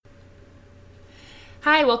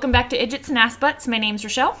Hi, welcome back to Idgits and Ass Butts. My name's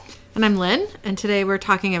Rochelle. And I'm Lynn, and today we're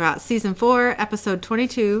talking about Season 4, Episode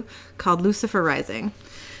 22, called Lucifer Rising.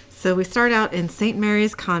 So we start out in St.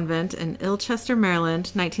 Mary's Convent in Ilchester, Maryland,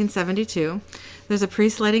 1972. There's a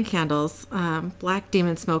priest lighting candles. Black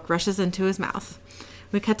demon smoke rushes into his mouth.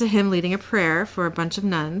 We cut to him leading a prayer for a bunch of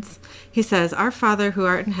nuns. He says, "Our Father who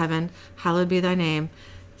art in heaven, hallowed be thy name.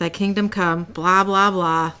 Thy kingdom come, blah, blah,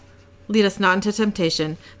 blah. Lead us not into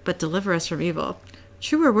temptation, but deliver us from evil."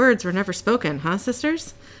 Truer words were never spoken, huh,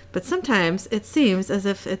 sisters? But sometimes it seems as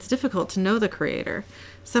if it's difficult to know the Creator.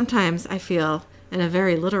 Sometimes I feel, in a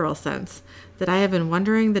very literal sense, that I have been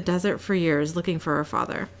wandering the desert for years looking for our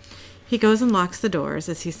Father. He goes and locks the doors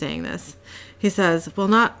as he's saying this. He says, "Well,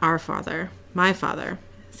 not our Father, my Father.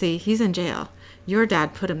 See, he's in jail. Your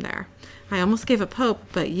dad put him there. I almost gave up hope,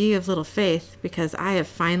 but ye of little faith, because I have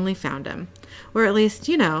finally found him. Or at least,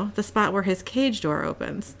 you know, the spot where his cage door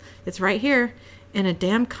opens. It's right here. In a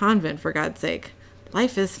damn convent, for God's sake.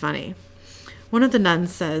 Life is funny." One of the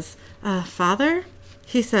nuns says, "Father?"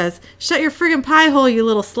 He says, "Shut your friggin' pie hole, you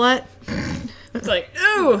little slut." It's like,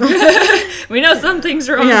 ooh, we know something's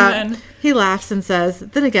wrong then. He laughs and says,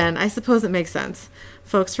 "Then again, I suppose it makes sense.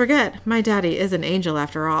 Folks forget, my daddy is an angel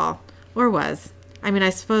after all. Or was. I mean,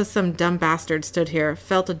 I suppose some dumb bastard stood here,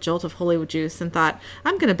 felt a jolt of holy juice, and thought,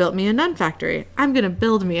 I'm going to build me a nun factory. I'm going to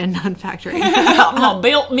build me a nun factory." I'm going to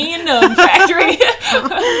build me a nun factory.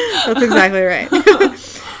 That's exactly right.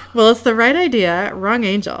 Well, it's the right idea, wrong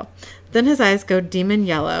angel. Then his eyes go demon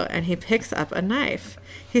yellow, and he picks up a knife.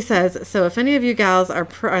 He says, "So if any of you gals are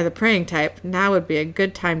the praying type, now would be a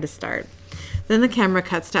good time to start." Then the camera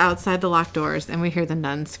cuts to outside the locked doors, and we hear the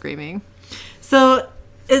nuns screaming. So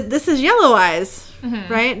this is Yellow Eyes,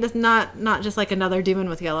 right? This not just like another demon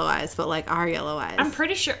with yellow eyes, but like our yellow eyes. I'm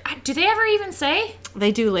pretty sure. Do they ever even say?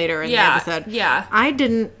 They do later in the episode. Yeah. I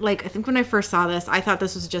didn't, I think when I first saw this, I thought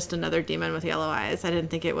this was just another demon with yellow eyes. I didn't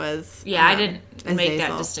think it was. Yeah, I didn't make Azazel.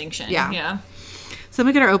 that distinction. Yeah. So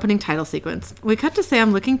we get our opening title sequence. We cut to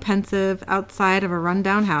Sam looking pensive outside of a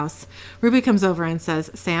rundown house. Ruby comes over and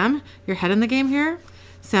says, "Sam, your head in the game here?"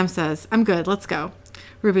 Sam says, "I'm good, let's go."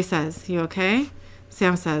 Ruby says, "You okay?"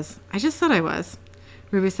 Sam says, "I just said I was."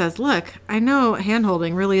 Ruby says, "Look, I know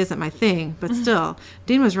hand-holding really isn't my thing, but still,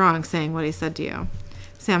 Dean was wrong saying what he said to you."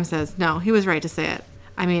 Sam says, "No, he was right to say it.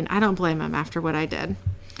 I mean, I don't blame him after what I did."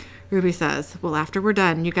 Ruby says, "Well, after we're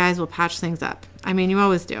done, you guys will patch things up. I mean, you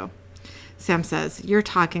always do." Sam says, "You're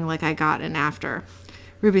talking like I got an after."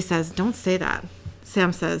 Ruby says, "Don't say that."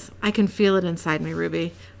 Sam says, "I can feel it inside me,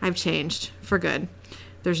 Ruby. I've changed. For good.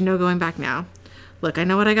 There's no going back now. Look, I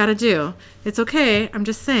know what I gotta do. It's okay. I'm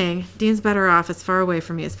just saying, Dean's better off as far away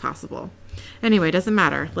from me as possible. Anyway, doesn't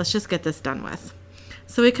matter. Let's just get this done with."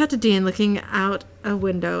 So we cut to Dean looking out a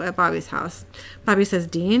window at Bobby's house. Bobby says,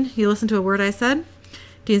 "Dean, you listened to a word I said?"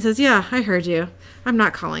 Dean says, "Yeah, I heard you. I'm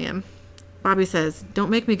not calling him." Bobby says,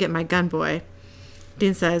 "Don't make me get my gun, boy."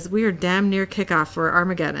 Dean says, "We are damn near kickoff for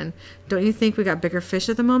Armageddon. Don't you think we got bigger fish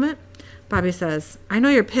at the moment?" Bobby says, "I know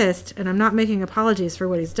you're pissed, and I'm not making apologies for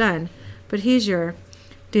what he's done, but he's your..."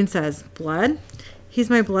 Dean says, "Blood? He's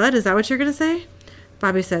my blood? Is that what you're going to say?"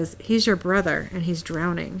 Bobby says, "He's your brother, and he's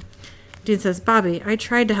drowning." Dean says, "Bobby, I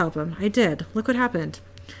tried to help him. I did. Look what happened."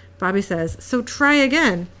 Bobby says, "So try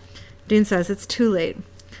again." Dean says, "It's too late."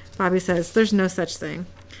 Bobby says, "There's no such thing."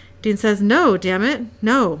 Dean says, "No, damn it.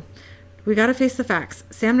 No. We got to face the facts.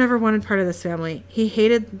 Sam never wanted part of this family. He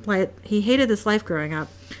hated this life growing up.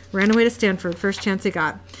 Ran away to Stanford first chance he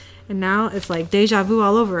got. And now it's like deja vu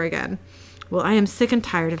all over again. Well, I am sick and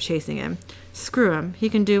tired of chasing him. Screw him. He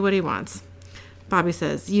can do what he wants." Bobby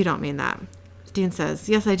says, "You don't mean that." Dean says,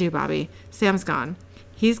 "Yes, I do, Bobby. Sam's gone.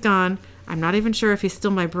 He's gone. I'm not even sure if he's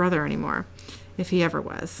still my brother anymore. If he ever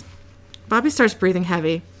was." Bobby starts breathing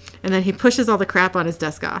heavy, and then he pushes all the crap on his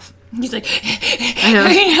desk off. He's like, I know.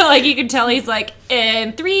 you know, like you can tell he's like,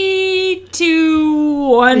 and 3, 2,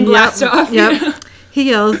 1, blast off. Yep. He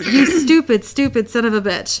yells, "You stupid, stupid son of a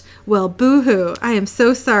bitch. Well, boo-hoo. I am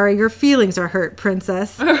so sorry. Your feelings are hurt,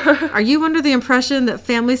 princess. Are you under the impression that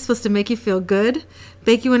family's supposed to make you feel good?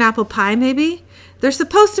 Bake you an apple pie, maybe? They're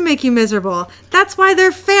supposed to make you miserable. That's why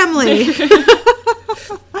they're family."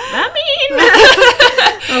 I mean.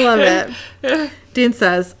 I love it. Dean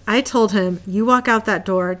says, "I told him, you walk out that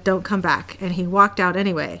door, don't come back. And he walked out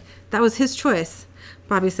anyway. That was his choice."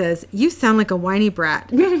 Bobby says, "You sound like a whiny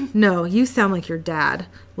brat." "No, you sound like your dad."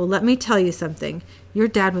 "Well, let me tell you something. Your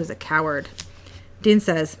dad was a coward." Dean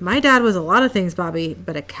says, "My dad was a lot of things, Bobby,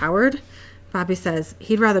 but a coward?" Bobby says,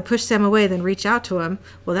 "He'd rather push Sam away than reach out to him.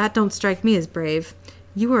 Well, that don't strike me as brave.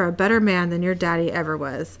 You are a better man than your daddy ever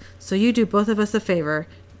was. So you do both of us a favor.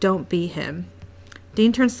 Don't be him."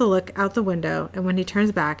 Dean turns to look out the window, and when he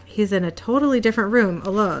turns back, he's in a totally different room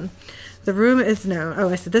alone. The room is known. Oh,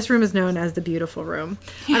 I said this room is known as the beautiful room.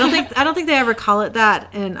 I don't think they ever call it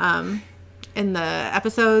that in the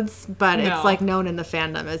episodes, but No. it's like known in the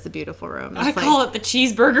fandom as the beautiful room. It's call it the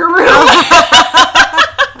cheeseburger room.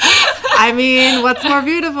 I mean, what's more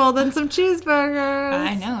beautiful than some cheeseburgers?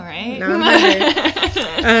 I know, right? No, I'm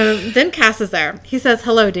hungry. Then Cass is there. He says,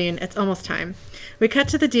 "Hello, Dean. It's almost time." We cut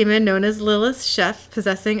to the demon known as Lilith's chef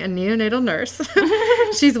possessing a neonatal nurse.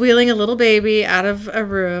 She's wheeling a little baby out of a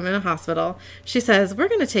room in a hospital. She says, "We're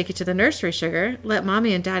going to take you to the nursery, sugar. Let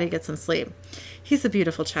mommy and daddy get some sleep." He's a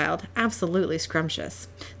beautiful child, absolutely scrumptious.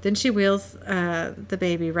 Then she wheels the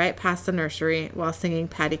baby right past the nursery while singing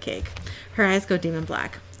Patty Cake. Her eyes go demon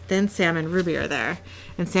black. Then Sam and Ruby are there,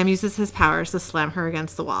 and Sam uses his powers to slam her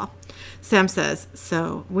against the wall. Sam says,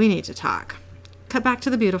 "So, we need to talk." Cut back to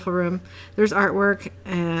the beautiful room. There's artwork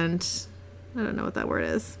and I don't know what that word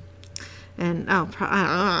is. And I don't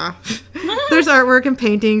know. There's artwork and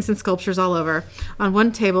paintings and sculptures all over. On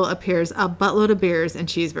one table appears a buttload of beers and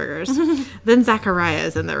cheeseburgers. Then Zachariah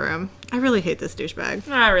is in the room. I really hate this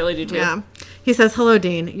douchebag. I really do too. Yeah. He says, "Hello,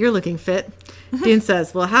 Dean. You're looking fit." Dean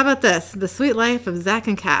says, "Well, how about this? The sweet life of Zach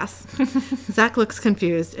and Cass." Zach looks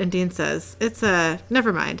confused, and Dean says,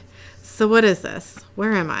 never mind. "So what is this?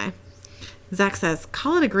 Where am I?" Zach says,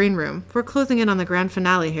 "Call it a green room. We're closing in on the grand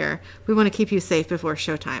finale here. We want to keep you safe before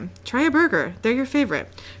showtime. Try a burger. They're your favorite.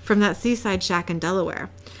 From that seaside shack in Delaware.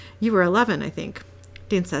 You were 11, I think."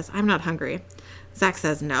 Dean says, "I'm not hungry." Zach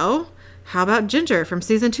says, "No? How about Ginger from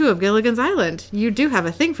season 2 of Gilligan's Island? You do have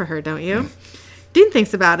a thing for her, don't you?" Dean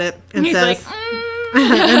thinks about it and He's says,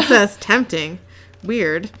 and says, "Tempting.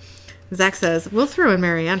 Weird." Zach says, "We'll throw in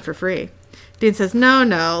Marianne for free." Dean says,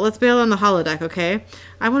 No, let's bail on the holodeck, okay?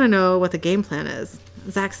 I want to know what the game plan is."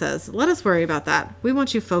 Zach says, "Let us worry about that. We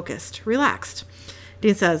want you focused, relaxed."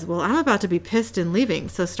 Dean says, "Well, I'm about to be pissed and leaving,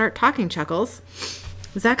 so start talking, Chuckles."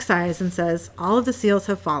 Zach sighs and says, "All of the seals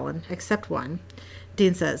have fallen, except one."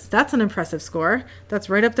 Dean says, "That's an impressive score. That's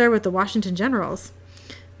right up there with the Washington Generals."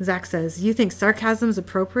 Zach says, "You think sarcasm's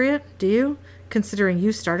appropriate, do you? Considering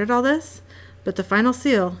you started all this? But the final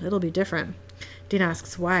seal, it'll be different." Dean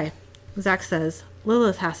asks, "Why?" Zach says,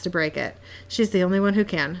 "Lilith has to break it. She's the only one who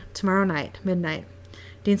can. Tomorrow night, midnight."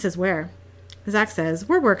 Dean says, "Where?" Zach says,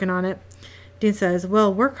 "We're working on it." Dean says,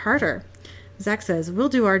 "Well, work harder." Zach says, "We'll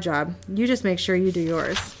do our job. You just make sure you do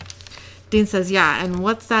yours." Dean says, "Yeah, and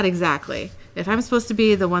what's that exactly? If I'm supposed to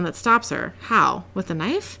be the one that stops her, how? With a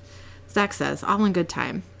knife?" Zach says, "All in good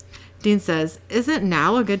time." Dean says, "Isn't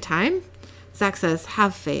now a good time?" Zach says,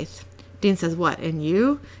 "Have faith." Dean says, "What, in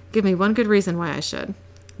you? Give me one good reason why I should."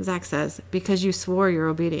 Zach says, "Because you swore your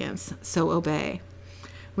obedience, so obey."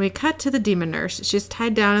 We cut to the demon nurse. She's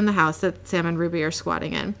tied down in the house that Sam and Ruby are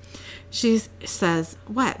squatting in. She says,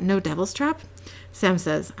 "What, no devil's trap?" Sam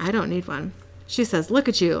says, "I don't need one." She says, "Look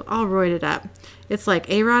at you, all roided up. It's like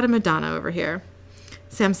A-Rod and Madonna over here."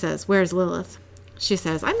 Sam says, "Where's Lilith?" She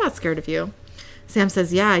says, "I'm not scared of you." Sam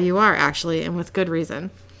says, "Yeah, you are, actually, and with good reason."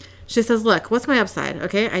 She says, "Look, what's my upside,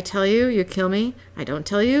 okay? I tell you, you kill me. I don't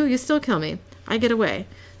tell you, you still kill me. I get away.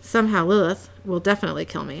 Somehow Lilith will definitely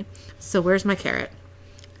kill me. So where's my carrot?"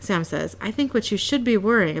 Sam says, "I think what you should be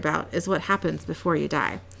worrying about is what happens before you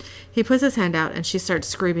die." He puts his hand out, and she starts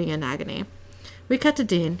screaming in agony. We cut to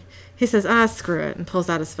Dean. He says, "Screw it," and pulls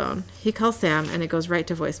out his phone. He calls Sam, and it goes right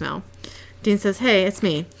to voicemail. Dean says, "Hey, it's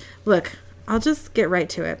me. Look, I'll just get right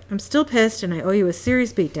to it. I'm still pissed, and I owe you a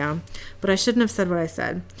serious beatdown, but I shouldn't have said what I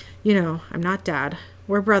said. You know, I'm not Dad.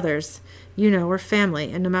 We're brothers. You know, we're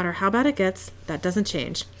family, and no matter how bad it gets, that doesn't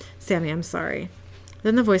change. Sammy, I'm sorry."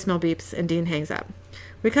 Then the voicemail beeps, and Dean hangs up.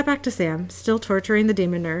 We cut back to Sam, still torturing the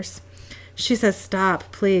demon nurse. She says,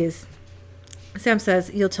 "Stop, please." Sam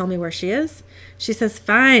says, "You'll tell me where she is?" She says,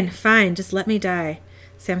 Fine, just let me die."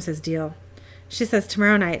 Sam says, "Deal." She says,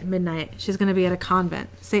 "Tomorrow night, midnight, she's going to be at a convent,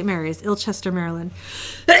 St. Mary's, Ilchester, Maryland."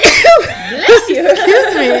 Bless you.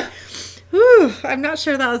 Excuse me. Whew, I'm not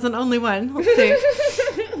sure that was an only one. Let's see.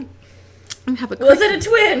 Let me have a quick... Was it a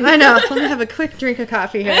twin? I know. Let me have a quick drink of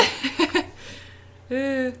coffee here.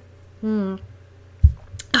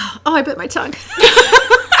 Oh, I bit my tongue.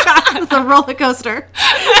 It's a roller coaster.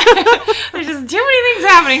 There's just too many things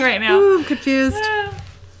happening right now. Ooh, I'm confused.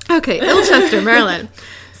 Okay, Ilchester, Maryland.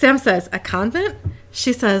 Sam says, "A convent?"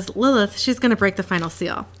 She says, "Lilith, she's going to break the final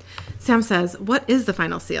seal." Sam says, "What is the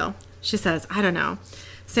final seal?" She says, "I don't know."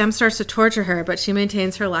 Sam starts to torture her, but she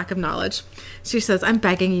maintains her lack of knowledge. She says, "I'm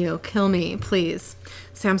begging you, kill me, please."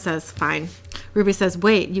 Sam says, "Fine." Ruby says,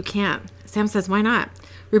 "Wait, you can't." Sam says, "Why not?"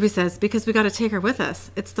 Ruby says, "Because we got to take her with us.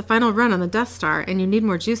 It's the final run on the Death Star, and you need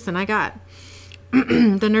more juice than I got."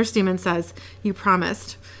 The nurse demon says, you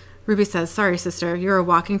promised. Ruby says, sorry, sister. You're a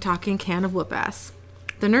walking, talking can of whoop ass.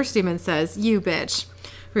 The nurse demon says, you bitch.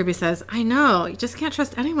 Ruby says, I know. You just can't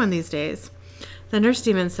trust anyone these days. The nurse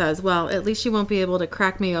demon says, well, at least you won't be able to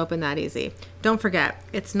crack me open that easy. Don't forget,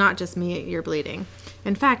 it's not just me you're bleeding.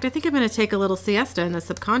 In fact, I think I'm going to take a little siesta in the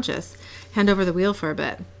subconscious. Hand over the wheel for a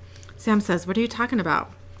bit. Sam says, what are you talking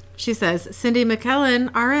about? She says, Cindy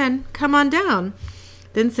McKellen, RN, come on down.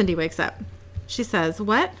 Then Cindy wakes up. She says,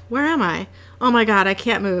 what? Where am I? Oh my God, I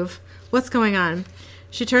can't move. What's going on?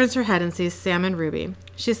 She turns her head and sees Sam and Ruby.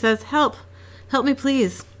 She says, help. Help me,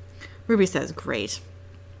 please. Ruby says, great.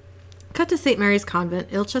 Cut to St. Mary's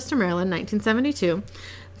Convent, Ilchester, Maryland, 1972.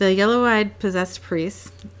 The yellow-eyed possessed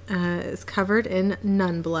priest is covered in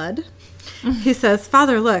nun blood. He says,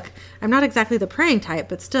 Father, look, I'm not exactly the praying type,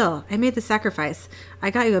 but still, I made the sacrifice.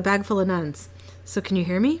 I got you a bag full of nuns. So can you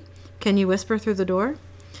hear me? Can you whisper through the door?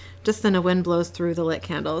 Just then a wind blows through the lit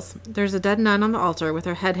candles. There's a dead nun on the altar with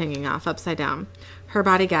her head hanging off upside down. Her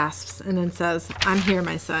body gasps and then says, I'm here,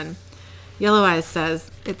 my son. Yellow Eyes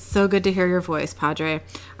says, it's so good to hear your voice, Padre.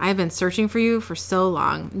 I have been searching for you for so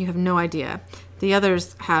long. You have no idea. The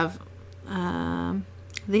others have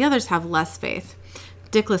less faith.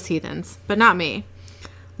 Dickless heathens, but not me.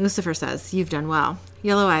 Lucifer says, you've done well.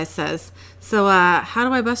 Yellow Eyes says, so how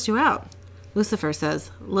do I bust you out? Lucifer says,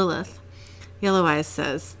 Lilith. Yellow Eyes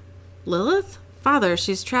says, Lilith? Father,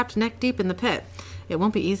 she's trapped neck deep in the pit. It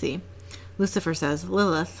won't be easy. Lucifer says,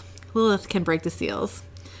 Lilith. Lilith can break the seals.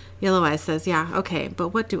 Yellow Eyes says, yeah, okay, but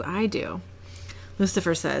what do I do?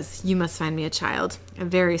 Lucifer says, you must find me a child, a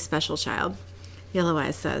very special child. Yellow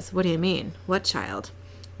Eyes says, what do you mean? What child?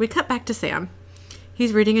 We cut back to Sam.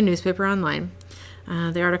 He's reading a newspaper online.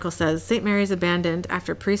 The article says, St. Mary's abandoned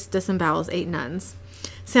after priest disembowels 8 nuns.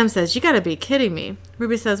 Sam says, you gotta be kidding me.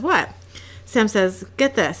 Ruby says, what? Sam says,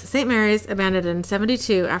 get this, St. Mary's abandoned in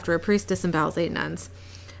 72 after a priest disembowels 8 nuns.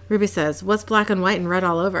 Ruby says, what's black and white and red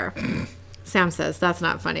all over? Sam says, that's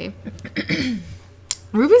not funny.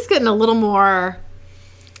 Ruby's getting a little more,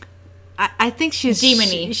 I think she's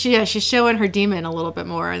demon-y. She's showing her demon a little bit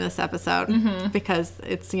more in this episode because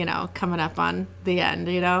it's, coming up on the end,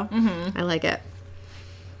 I like it.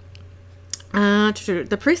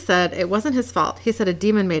 The priest said it wasn't his fault. He said a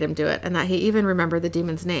demon made him do it, and that he even remembered the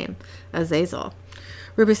demon's name, Azazel.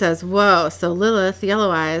 Ruby says, whoa, so Lilith,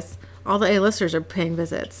 Yellow Eyes, all the A-listers are paying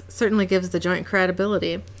visits. Certainly gives the joint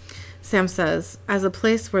credibility. Sam says, as a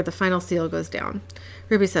place where the final seal goes down.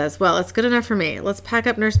 Ruby says, well, it's good enough for me. Let's pack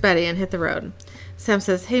up Nurse Betty and hit the road. Sam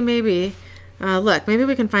says, hey, maybe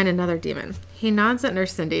we can find another demon. He nods at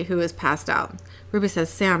Nurse Cindy, who is passed out. Ruby says,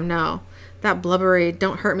 Sam, no. That blubbery,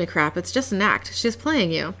 don't hurt me crap. It's just an act. She's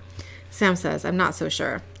playing you. Sam says, I'm not so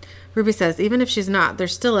sure. Ruby says, even if she's not,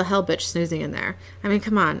 there's still a hell bitch snoozing in there. I mean,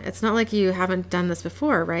 come on. It's not like you haven't done this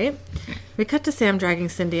before, right? We cut to Sam dragging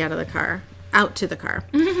Cindy out to the car.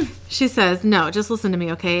 She says, no, just listen to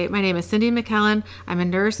me, okay? My name is Cindy McKellen. I'm a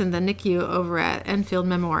nurse in the NICU over at Enfield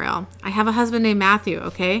Memorial. I have a husband named Matthew,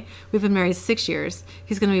 okay? We've been married 6 years.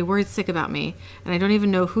 He's going to be worried sick about me, and I don't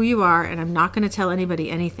even know who you are, and I'm not going to tell anybody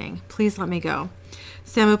anything. Please let me go.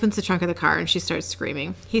 Sam opens the trunk of the car, and she starts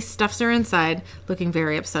screaming. He stuffs her inside, looking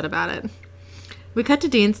very upset about it. We cut to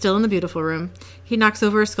Dean, still in the beautiful room. He knocks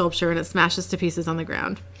over a sculpture, and it smashes to pieces on the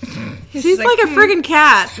ground. He's like a friggin'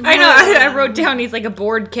 cat. I know. I wrote down he's like a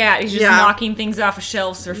bored cat. He's just knocking things off of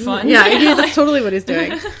shelves for fun. Yeah, that's totally what he's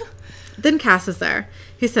doing. Then Cass is there.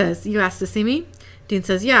 He says, you asked to see me? Dean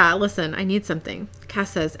says, yeah, listen, I need something.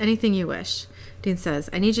 Cass says, anything you wish. Dean says,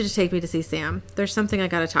 I need you to take me to see Sam. There's something I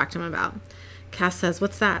gotta talk to him about. Cass says,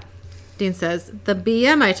 what's that? Dean says, the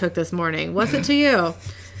BM I took this morning. What's it to you?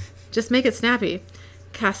 Just make it snappy.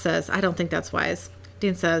 Cass says, I don't think that's wise.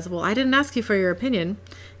 Dean says, well, I didn't ask you for your opinion.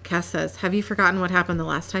 Cass says, have you forgotten what happened the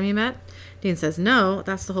last time you met? Dean says, no,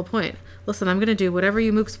 that's the whole point. Listen, I'm going to do whatever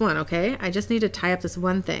you mooks want, okay? I just need to tie up this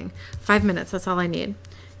one thing. 5 minutes, that's all I need.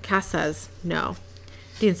 Cass says, no.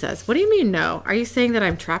 Dean says, what do you mean no? Are you saying that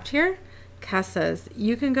I'm trapped here? Cass says,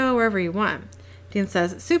 you can go wherever you want. Dean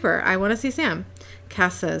says, super, I want to see Sam.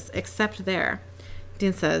 Cass says, except there.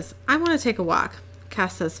 Dean says, I want to take a walk.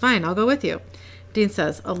 Cass says, fine, I'll go with you. Dean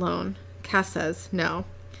says, alone. Cass says, no.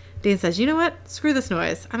 Dean says, you know what? Screw this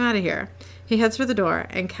noise. I'm out of here. He heads for the door,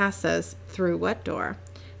 and Cass says, through what door?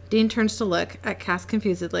 Dean turns to look at Cass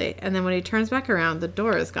confusedly, and then when he turns back around, the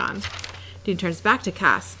door is gone. Dean turns back to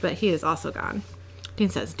Cass, but he is also gone. Dean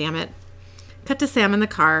says, damn it. Cut to Sam in the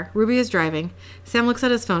car. Ruby is driving. Sam looks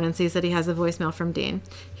at his phone and sees that he has a voicemail from Dean.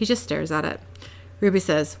 He just stares at it. Ruby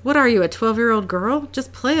says, what are you, a 12-year-old girl?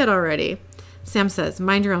 Just play it already. Sam says,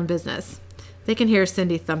 mind your own business. They can hear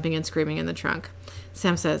Cindy thumping and screaming in the trunk.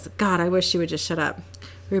 Sam says, God, I wish she would just shut up.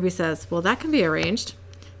 Ruby says, well, that can be arranged.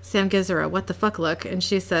 Sam gives her a what the fuck look, and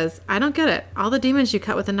she says, I don't get it. All the demons you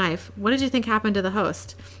cut with a knife, what did you think happened to the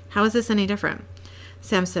host? How is this any different?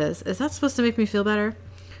 Sam says, is that supposed to make me feel better?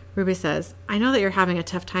 Ruby says, I know that you're having a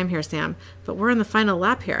tough time here, Sam, but we're in the final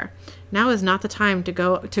lap here. Now is not the time to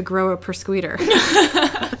grow a persqueeter.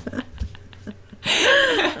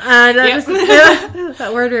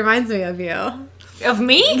 That word reminds me of you. Of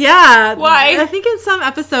me? Yeah. Why? I think in some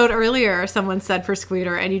episode earlier, someone said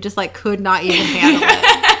persqueeter, and you just like could not even handle it.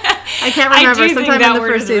 I can't remember. I do sometime think that in the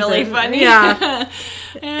word first is season. really funny. Yeah.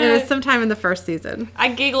 It was sometime in the first season. I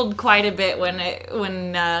giggled quite a bit when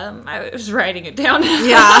I was writing it down.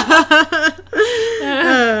 Yeah.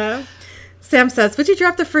 Sam says, would you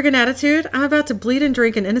drop the friggin' attitude? I'm about to bleed and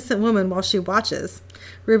drink an innocent woman while she watches.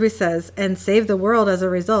 Ruby says, and save the world as a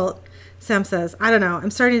result. Sam says, I don't know.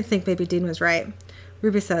 I'm starting to think maybe Dean was right.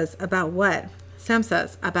 Ruby says, about what? Sam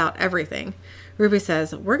says, about everything. Ruby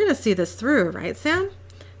says, we're going to see this through, right, Sam?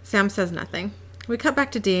 Sam says nothing. We cut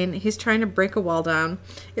back to Dean. He's trying to break a wall down.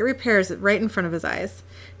 It repairs right in front of his eyes.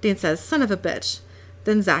 Dean says, son of a bitch.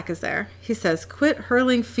 Then Zach is there. He says, quit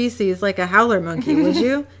hurling feces like a howler monkey, would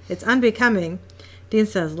you? It's unbecoming. Dean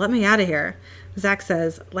says, let me out of here. Zach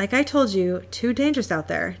says, like I told you, too dangerous out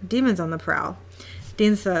there. Demons on the prowl.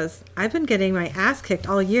 Dean says, I've been getting my ass kicked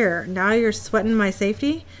all year. Now you're sweating my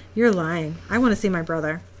safety? You're lying. I want to see my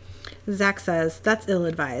brother. Zach says, that's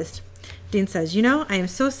ill-advised. Dean says, you know, I am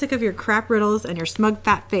so sick of your crap riddles and your smug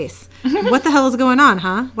fat face. What the hell is going on,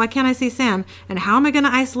 huh? Why can't I see Sam? And how am I going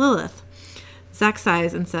to ice Lilith? Zach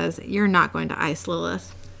sighs and says, you're not going to ice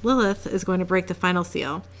Lilith. Lilith is going to break the final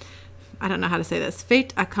seal. I don't know how to say this.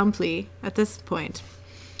 Fait accompli at this point.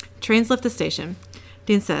 Trains left the station.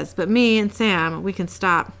 Dean says, but me and Sam, we can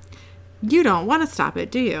stop. You don't want to stop it,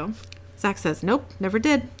 do you? Zach says, nope, never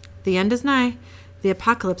did. The end is nigh. The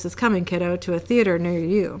apocalypse is coming, kiddo, to a theater near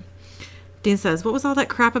you. Dean says, what was all that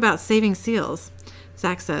crap about saving seals?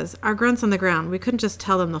 Zach says, our grunts on the ground, we couldn't just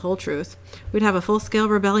tell them the whole truth. We'd have a full-scale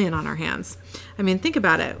rebellion on our hands. I mean, think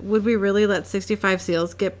about it. Would we really let 65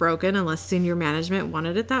 seals get broken unless senior management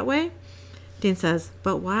wanted it that way? Dean says,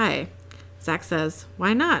 but why? Zach says,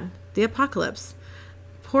 why not? The apocalypse.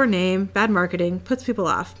 Poor name, bad marketing, puts people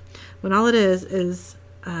off. When all it is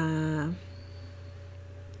a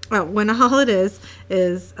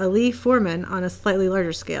Lee Foreman on a slightly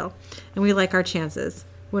larger scale, and we like our chances.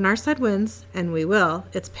 When our side wins, and we will,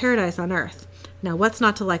 it's paradise on earth. Now, what's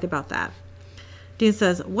not to like about that? Dean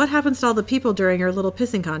says, what happens to all the people during your little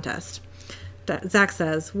pissing contest? Zach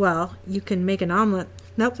says, well, you can make an omelet.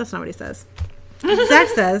 Nope, that's not what he says. Zach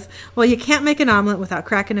says, well, you can't make an omelet without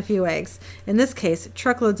cracking a few eggs. In this case,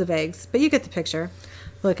 truckloads of eggs, but you get the picture.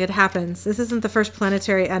 Look, it happens. This isn't the first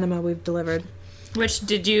planetary enema we've delivered. Which,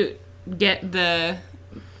 did you get the,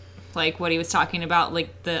 like, what he was talking about,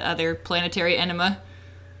 like, the other planetary enema?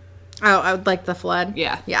 Oh, I would like the flood?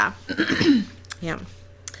 Yeah. Yeah. Yeah.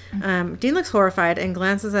 Dean looks horrified and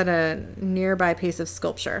glances at a nearby piece of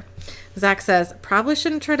sculpture. Zach says, probably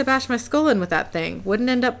shouldn't try to bash my skull in with that thing. Wouldn't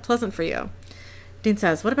end up pleasant for you. Dean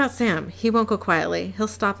says, what about Sam? He won't go quietly. He'll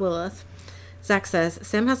stop Lilith. Zach says,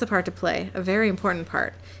 Sam has a part to play, a very important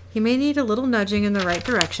part. He may need a little nudging in the right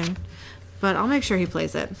direction, but I'll make sure he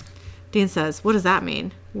plays it. Dean says, what does that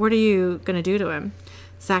mean? What are you going to do to him?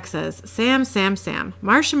 Zach says, Sam.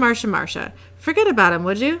 Marcia. Forget about him,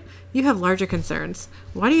 would you? You have larger concerns.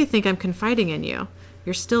 Why do you think I'm confiding in you?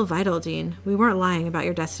 You're still vital, Dean. We weren't lying about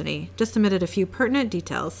your destiny, just omitted a few pertinent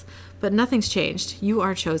details. But nothing's changed. You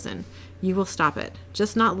are chosen. You will stop it.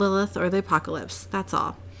 Just not Lilith or the apocalypse. That's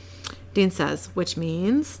all. Dean says, which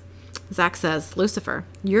means? Zach says, Lucifer.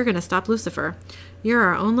 You're going to stop Lucifer. You're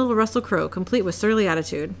our own little Russell Crowe, complete with surly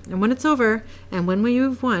attitude. And when it's over, and when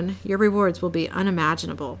you've won, your rewards will be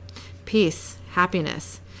unimaginable. Peace,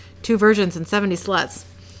 happiness, 2 virgins and 70 sluts.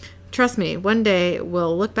 Trust me, one day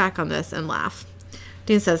we'll look back on this and laugh.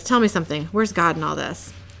 Dean says, tell me something. Where's God in all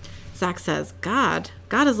this? Zach says, God?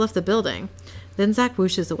 God has left the building. Then Zach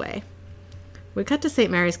whooshes away. We cut to St.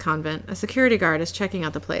 Mary's Convent. A security guard is checking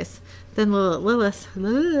out the place. Then Lilith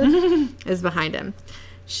is behind him.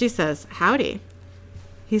 She says, howdy.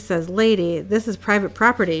 He says, lady, this is private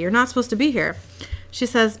property. You're not supposed to be here. She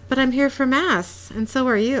says, but I'm here for Mass, and so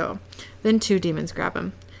are you. Then 2 demons grab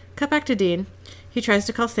him. Cut back to Dean. He tries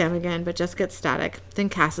to call Sam again, but just gets static. Then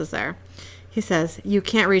Cass is there. He says, you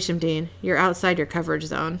can't reach him, Dean. You're outside your coverage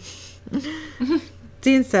zone.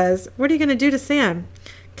 Dean says, what are you going to do to Sam?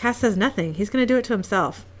 Cass says nothing. He's going to do it to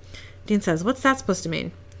himself. Dean says, what's that supposed to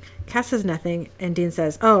mean? Cass says nothing, and Dean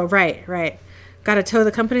says, oh, right. Gotta toe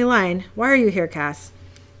the company line. Why are you here, Cass?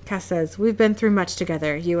 Cass says, we've been through much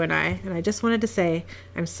together, you and I just wanted to say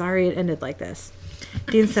I'm sorry it ended like this.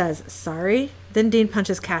 Dean says, sorry? Then Dean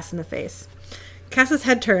punches Cass in the face. Cass's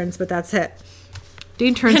head turns, but that's it.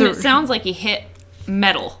 Dean turns And it sounds like he hit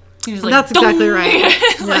metal. He was like, that's exactly right.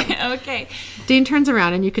 Like, okay. Dean turns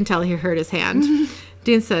around and you can tell he hurt his hand.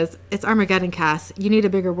 Dean says, it's Armageddon, Cass. You need a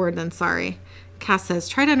bigger word than sorry. Cass says,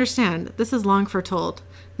 try to understand. This is long foretold.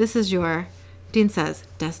 This is your... Dean says,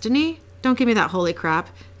 destiny? Don't give me that holy crap.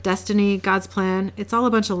 Destiny, God's plan, it's all a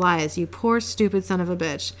bunch of lies, you poor, stupid son of a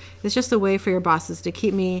bitch. It's just a way for your bosses to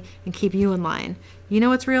keep me and keep you in line. You know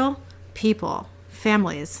what's real? People.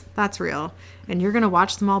 Families. That's real. And you're going to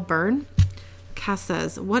watch them all burn? Cass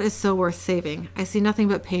says, what is so worth saving? I see nothing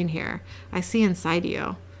but pain here. I see inside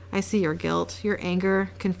you. I see your guilt, your anger,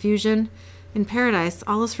 confusion. In paradise,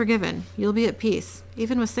 all is forgiven. You'll be at peace,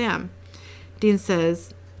 even with Sam. Dean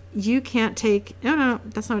says, you can't take... No,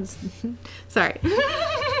 that's not... Sorry.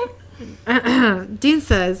 Dean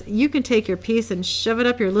says, you can take your piece and shove it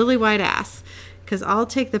up your lily-white ass, because I'll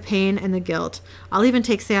take the pain and the guilt. I'll even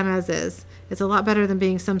take Sam as is. It's a lot better than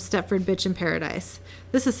being some Stepford bitch in paradise.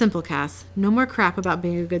 This is simple, Cass. No more crap about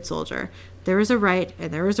being a good soldier. There is a right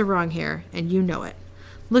and there is a wrong here, and you know it.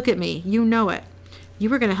 Look at me. You know it. You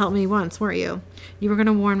were going to help me once, weren't you? You were going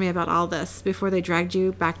to warn me about all this before they dragged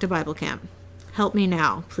you back to Bible camp. Help me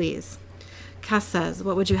now, please. Cass says,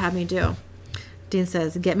 what would you have me do? Dean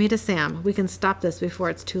says, get me to Sam. We can stop this before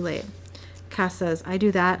it's too late. Cass says, I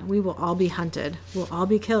do that, we will all be hunted. We'll all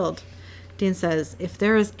be killed. Dean says, if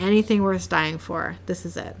there is anything worth dying for, this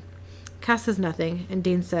is it. Cass says nothing, and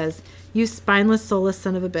Dean says, you spineless, soulless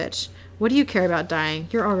son of a bitch. What do you care about dying?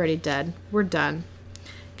 You're already dead. We're done.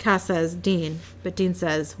 Cass says, Dean. But Dean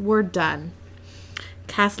says, we're done.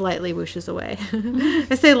 Cass lightly whooshes away.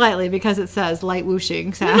 I say lightly because it says light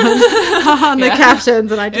whooshing sound on the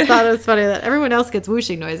captions, and I just thought it was funny that everyone else gets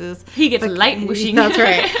whooshing noises. He gets light whooshing. That's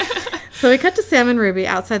right. So we cut to Sam and Ruby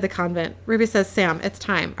outside the convent. Ruby says, Sam, it's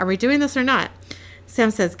time. Are we doing this or not?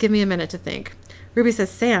 Sam says, give me a minute to think. Ruby says,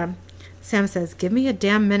 Sam. Sam says, give me a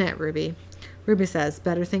damn minute, Ruby. Ruby says,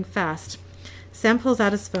 better think fast. Sam pulls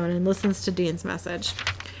out his phone and listens to Dean's message.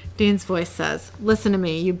 Dean's voice says, listen to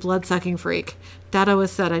me, you blood-sucking freak. Dad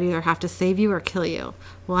always said I'd either have to save you or kill you.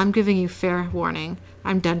 Well, I'm giving you fair warning.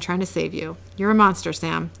 I'm done trying to save you. You're a monster,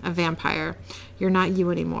 Sam. A vampire. You're not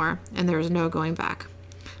you anymore, and there is no going back.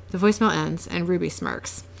 The voicemail ends, and Ruby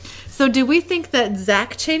smirks. So do we think that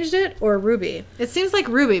Zach changed it, or Ruby? It seems like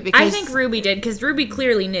Ruby, because... I think Ruby did, because Ruby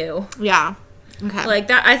clearly knew. Yeah. Okay. Like,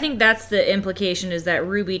 that. I think that's the implication, is that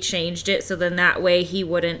Ruby changed it, so then that way he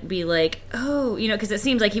wouldn't be like, oh, you know, because it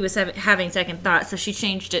seems like he was having second thoughts, so she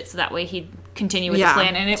changed it so that way he'd continue with the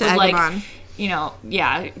plan, and it would, like, you know,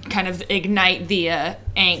 kind of ignite the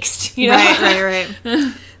angst, you know?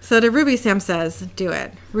 Right. So to Ruby, Sam says, do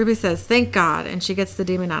it. Ruby says, thank God, and she gets the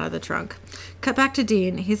demon out of the trunk. Cut back to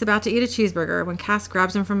Dean. He's about to eat a cheeseburger when Cass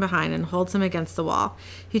grabs him from behind and holds him against the wall.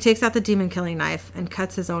 He takes out the demon-killing knife and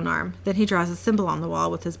cuts his own arm. Then he draws a symbol on the wall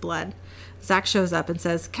with his blood. Zach shows up and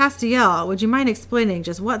says, Castiel, would you mind explaining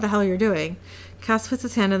just what the hell you're doing? Cass puts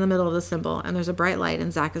his hand in the middle of the symbol, and there's a bright light,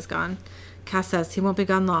 and Zach is gone. Cass says he won't be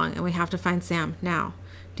gone long, and we have to find Sam, now.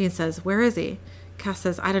 Dean says, where is he? Cass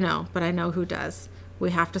says, I don't know, but I know who does. We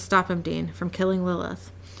have to stop him, Dean, from killing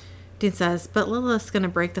Lilith. Dean says, but Lilith's going to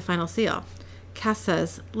break the final seal. Cass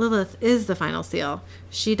says, Lilith is the final seal.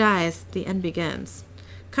 She dies, the end begins.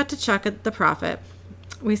 Cut to Chuck at the Prophet.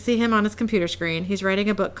 We see him on his computer screen. He's writing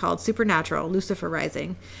a book called Supernatural, Lucifer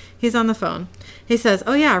Rising. He's on the phone. He says,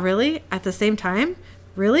 oh yeah, really? At the same time?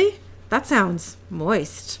 Really? That sounds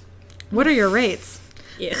moist. What are your rates?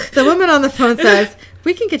 Yeah. The woman on the phone says,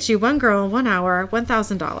 we can get you one girl, 1 hour,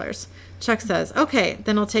 $1,000. Chuck says, okay,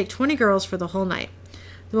 then I'll take 20 girls for the whole night.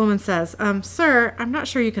 The woman says, sir, I'm not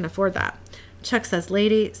sure you can afford that. Chuck says,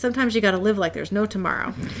 lady, sometimes you gotta live like there's no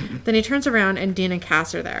tomorrow. Then he turns around and Dean and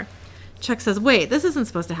Cass are there. Chuck says, wait, this isn't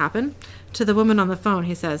supposed to happen. To the woman on the phone,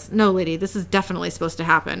 he says, no, lady, this is definitely supposed to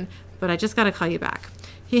happen, but I just gotta call you back.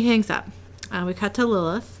 He hangs up. We cut to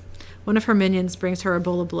Lilith. One of her minions brings her a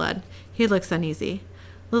bowl of blood. He looks uneasy.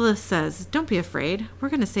 Lilith says, don't be afraid. We're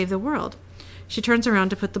gonna save the world. She turns around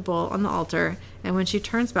to put the bowl on the altar, and when she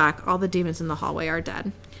turns back, all the demons in the hallway are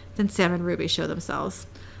dead. Then Sam and Ruby show themselves.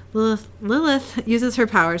 Lilith uses her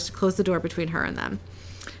powers to close the door between her and them.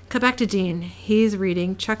 Cut back to Dean. He's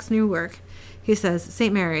reading Chuck's new work. He says,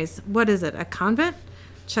 St. Mary's, what is it, a convent?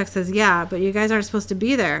 Chuck says, yeah, but you guys aren't supposed to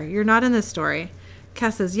be there. You're not in this story.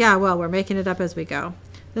 Cass says, yeah, well, we're making it up as we go.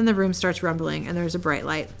 Then the room starts rumbling, and there's a bright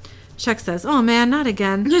light. Chuck says, oh, man, not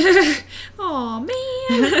again. Oh,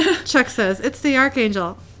 man. Chuck says, it's the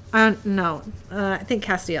Archangel. No, I think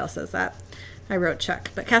Castiel says that. I wrote Chuck.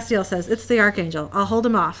 But Castiel says, it's the Archangel. I'll hold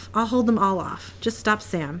him off. I'll hold them all off. Just stop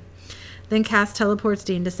Sam. Then Cass teleports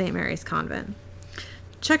Dean to St. Mary's Convent.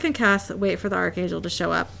 Chuck and Cass wait for the Archangel to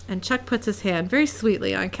show up, and Chuck puts his hand very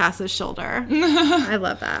sweetly on Cass's shoulder. I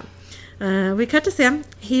love that. We cut to Sam.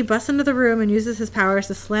 He busts into the room and uses his powers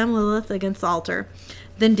to slam Lilith against the altar.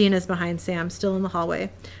 Then Dean is behind Sam, still in the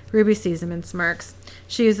hallway. Ruby sees him and smirks.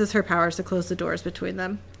 She uses her powers to close the doors between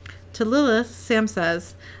them. To Lilith, Sam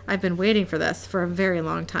says, I've been waiting for this for a very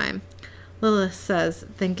long time. Lilith says,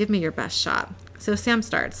 then give me your best shot. So Sam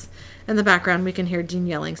starts. In the background, we can hear Dean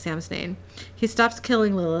yelling Sam's name. He stops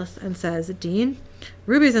killing Lilith and says, Dean?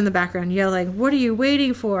 Ruby's in the background yelling, what are you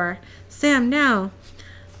waiting for? Sam, now.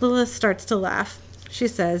 Lilith starts to laugh. She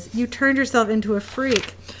says, you turned yourself into a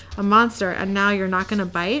freak, a monster, and now you're not going to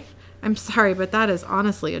bite? I'm sorry, but that is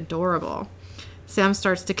honestly adorable. Sam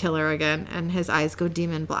starts to kill her again, and his eyes go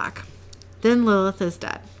demon black. Then Lilith is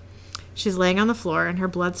dead. She's laying on the floor, and her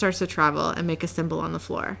blood starts to travel and make a symbol on the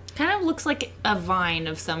floor. Kind of looks like a vine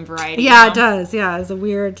of some variety. Yeah, it does. Yeah, it's a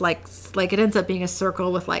weird, like it ends up being a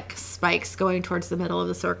circle with, like, spikes going towards the middle of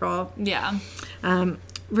the circle. Yeah.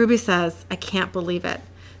 Ruby says, I can't believe it.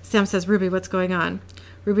 Sam says, Ruby, what's going on?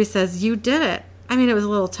 Ruby says, you did it. I mean, it was a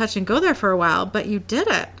little touch and go there for a while, but you did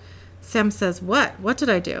it. Sam says, what? What did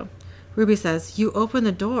I do? Ruby says, you opened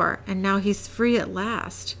the door, and now he's free at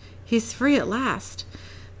last. He's free at last.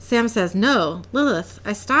 Sam says, no, Lilith,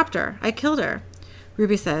 I stopped her. I killed her.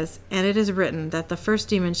 Ruby says, and it is written that the first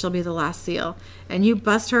demon shall be the last seal, and you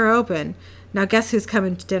bust her open. Now guess who's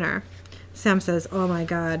coming to dinner? Sam says, oh my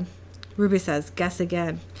God. Ruby says, guess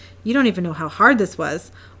again. You don't even know how hard this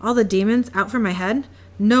was. All the demons out from my head?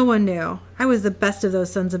 No one knew. I was the best of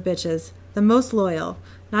those sons of bitches. The most loyal.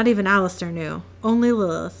 Not even Alistair knew. Only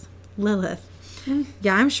Lilith. Lilith.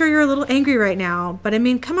 Yeah, I'm sure you're a little angry right now, but I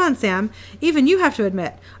mean, come on, Sam. Even you have to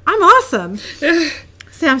admit, I'm awesome.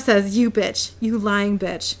 Sam says, you bitch. You lying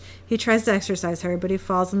bitch. He tries to exorcise her, but he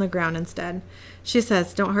falls on the ground instead. She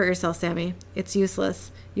says, don't hurt yourself, Sammy. It's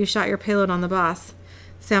useless. You shot your payload on the boss.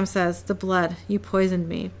 Sam says, the blood. You poisoned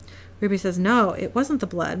me. Ruby says, no, it wasn't the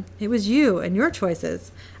blood. It was you and your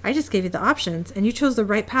choices. I just gave you the options, and you chose the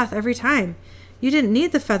right path every time. You didn't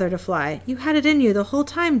need the feather to fly. You had it in you the whole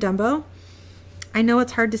time, Dumbo. I know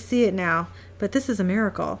it's hard to see it now, but this is a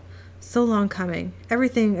miracle. So long coming.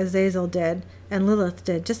 Everything Azazel did, and Lilith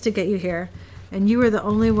did, just to get you here. And you were the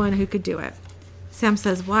only one who could do it. Sam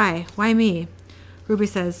says, why? Why me? Ruby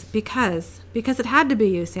says, because it had to be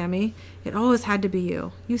you, Sammy. It always had to be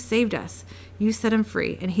you. You saved us. You set him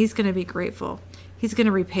free, and he's going to be grateful. He's going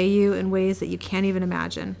to repay you in ways that you can't even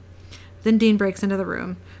imagine. Then Dean breaks into the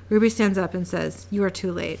room. Ruby stands up and says, you are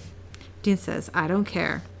too late. Dean says, I don't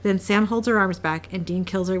care. Then Sam holds her arms back, and Dean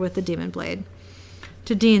kills her with the demon blade.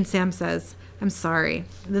 To Dean, Sam says, I'm sorry.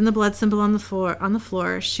 Then the blood symbol on the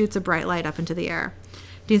floor shoots a bright light up into the air.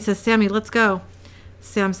 Dean says, Sammy, let's go.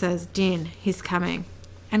 Sam says, Dean, he's coming.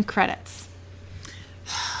 And credits.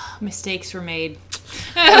 Mistakes were made.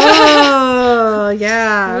 Oh,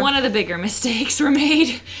 yeah. One of the bigger mistakes were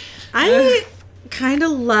made. I kind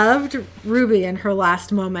of loved Ruby in her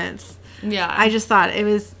last moments. Yeah. I just thought it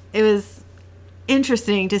was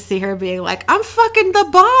interesting to see her being like, I'm fucking the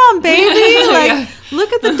bomb, baby. Like, yeah.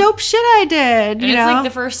 Look at the dope shit I did. And it's like the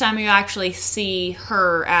first time you actually see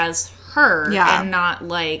her as her, yeah, and not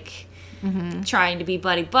like trying to be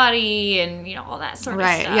buddy and all that sort of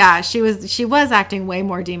stuff. Right. Yeah. She was acting way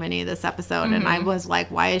more demon-y this episode, and I was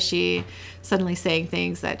like, why is she suddenly saying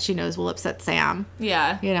things that she knows will upset Sam?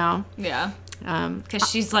 Yeah. Yeah. Because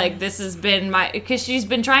she's like, she's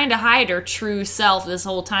been trying to hide her true self this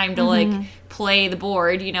whole time to like play the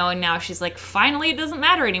board, and now she's like, finally it doesn't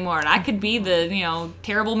matter anymore, and I could be the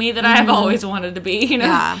terrible me that I've always wanted to be.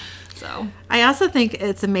 Yeah. So I also think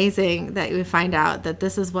it's amazing that we find out that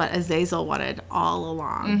this is what Azazel wanted all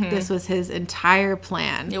along. This was his entire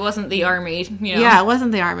plan. It wasn't the army. Yeah, it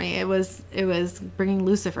wasn't the army. It was bringing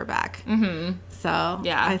Lucifer back. So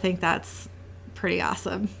yeah, I think that's pretty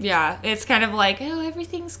awesome. Yeah, it's kind of like,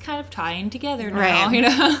 everything's kind of tying together now,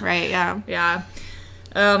 Right, yeah. Yeah.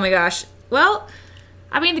 Oh my gosh. Well,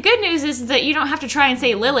 I mean, the good news is that you don't have to try and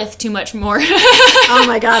say Lilith too much more. Oh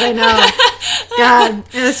my God, I know. God,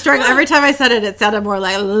 it was struggling. Every time I said it, it sounded more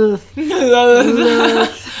like Lilith.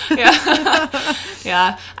 Yeah.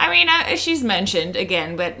 Yeah. I mean, she's mentioned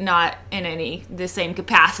again, but not in the same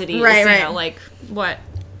capacity as, like what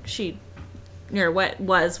she... or what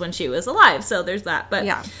was when she was alive, so there's that. But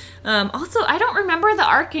yeah. Also, I don't remember the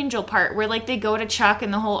Archangel part where like they go to Chuck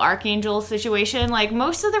and the whole Archangel situation. Like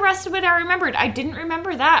most of the rest of it I remembered. I didn't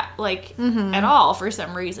remember that like at all for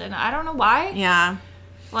some reason. I don't know why. Yeah.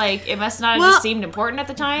 Like, it must not have just seemed important at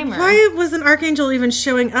the time? Or? Why wasn't Archangel even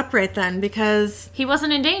showing up right then? Because... he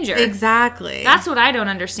wasn't in danger. Exactly. That's what I don't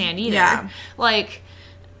understand either. Yeah. Like...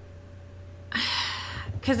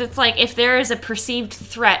 because it's like, if there is a perceived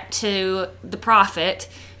threat to the prophet,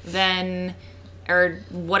 then... or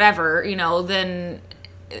whatever, you know, then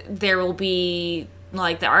there will be,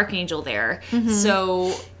 like, the Archangel there. Mm-hmm.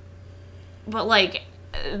 So... but, like...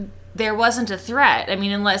 there wasn't a threat. I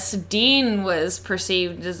mean, unless Dean was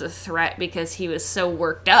perceived as a threat because he was so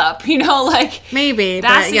worked up, you know, like... maybe,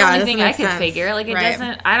 that's the only thing I could figure. Like, it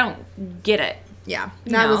doesn't... I don't get it. Yeah,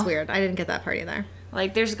 that was weird. I didn't get that part either.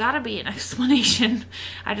 Like, there's got to be an explanation.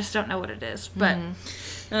 I just don't know what it is. But,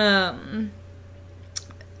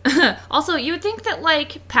 also, you would think that,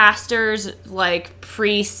 like, pastors, like,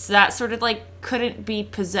 priests, that sort of, like, couldn't be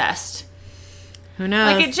possessed. Who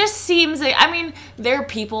knows? Like, it just seems like, I mean, they're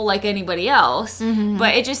people like anybody else,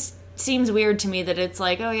 but it just seems weird to me that it's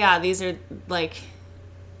like, oh yeah, these are, like,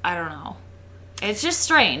 I don't know. It's just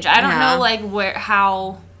strange. I don't know, like,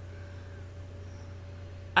 how,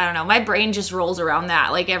 I don't know. My brain just rolls around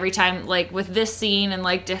that. Like, every time, like, with this scene and,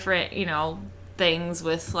 like, different, you know, things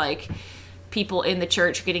with, like, people in the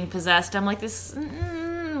church getting possessed, I'm like, this,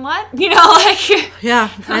 what? You know, like...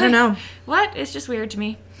 yeah, I don't know. What? It's just weird to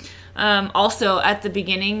me. Also, at the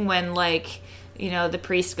beginning, when, like, you know, the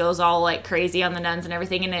priest goes all, like, crazy on the nuns and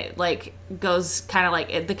everything, and it, like, goes kind of,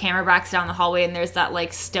 like, the camera backs down the hallway, and there's that,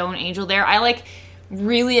 like, stone angel there. I, like,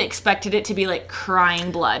 really expected it to be, like,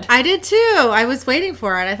 crying blood. I did, too. I was waiting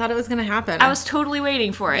for it. I thought it was going to happen. I was totally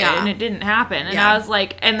waiting for it, and it didn't happen. And I was,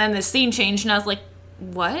 like, and then the scene changed, and I was like,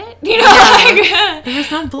 what? You know, like... there's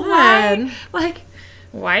no blood.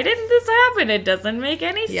 Why didn't this happen? It doesn't make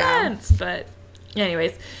any sense. But,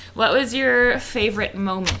 anyways... what was your favorite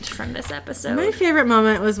moment from this episode? My favorite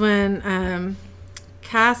moment was when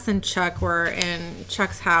Cass and Chuck were in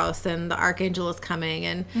Chuck's house and the Archangel is coming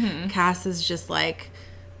and Cass is just like,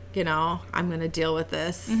 you know, I'm going to deal with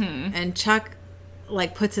this. And Chuck,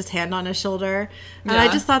 like, puts his hand on his shoulder. And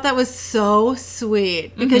I just thought that was so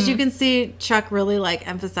sweet because you can see Chuck really, like,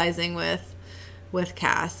 emphasizing with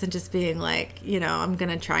Cass and just being like, you know, I'm going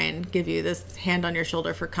to try and give you this hand on your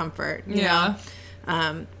shoulder for comfort. You know?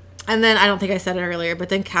 And then, I don't think I said it earlier, but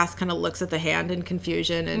then Cass kind of looks at the hand in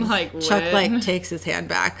confusion, and like, Chuck, like, takes his hand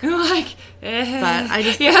back. Like, but I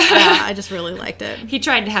just, I just really liked it. He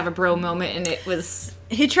tried to have a bro moment, and it was...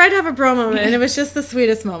 he tried to have a bro moment, and it was just the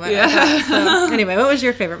sweetest moment. Yeah. So, anyway, what was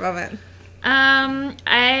your favorite moment?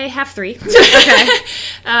 I have 3.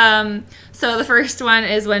 Okay. So the first one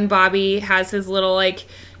is when Bobby has his little, like...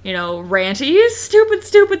 you know, ranty, you stupid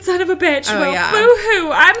son of a bitch. Oh, well,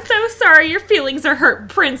 boo-hoo. I'm so sorry your feelings are hurt,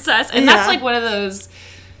 princess. And that's, like, one of those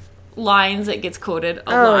lines that gets quoted a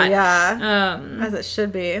lot. Oh, yeah. As it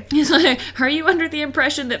should be. He's like, are you under the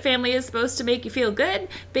impression that family is supposed to make you feel good?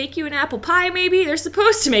 Bake you an apple pie, maybe? They're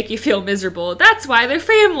supposed to make you feel miserable. That's why they're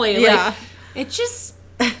family. Yeah. Like, it just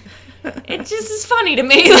is funny to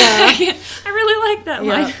me. Yeah. Like, I really like that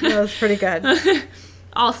line. Yeah, that was pretty good.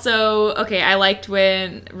 Also, okay, I liked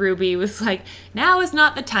when Ruby was like, now is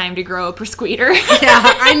not the time to grow a presqueeter. Yeah,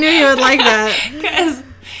 I knew you would like that. Because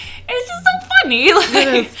it's just so funny. Like,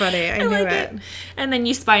 it is funny. I knew like it. And then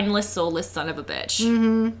you spineless, soulless son of a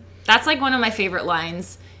bitch. That's, like, one of my favorite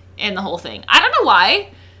lines in the whole thing. I don't know why.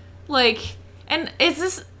 Like, and is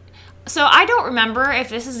this... so I don't remember if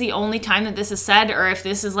this is the only time that this is said or if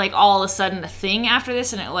this is, like, all of a sudden a thing after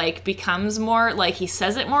this and it, like, becomes more, like, he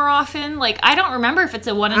says it more often. Like, I don't remember if it's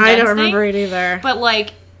a one and done thing. I don't remember it either. But,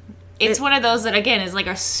 like, it's one of those that, again, is, like,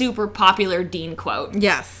 a super popular Dean quote.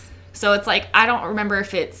 Yes. So it's, like, I don't remember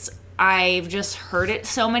if it's, I've just heard it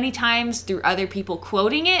so many times through other people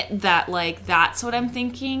quoting it that, like, that's what I'm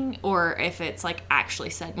thinking, or if it's, like, actually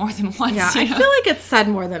said more than once. Yeah, I feel like it's said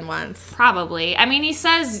more than once. Probably. I mean, he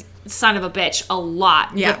says... son of a bitch a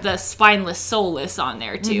lot, but the spineless, soulless on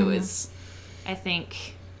there too is, I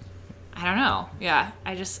think, I don't know. Yeah,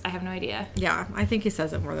 I have no idea. Yeah, I think he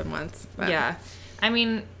says it more than once. But. Yeah, I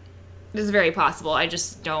mean, it's very possible. I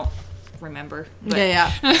just don't remember. But.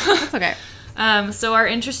 Yeah, that's okay. So our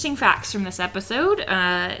interesting facts from this episode,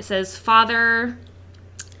 it says Father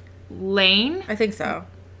Lane. I think so.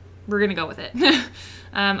 We're gonna go with it.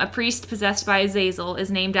 A priest possessed by Azazel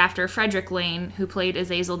is named after Frederick Lane, who played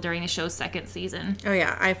Azazel during the show's second season. Oh,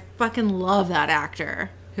 yeah. I fucking love that actor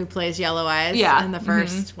who plays Yellow Eyes in the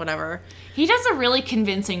first whatever. He does a really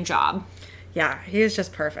convincing job. Yeah, he is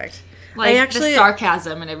just perfect. Like, the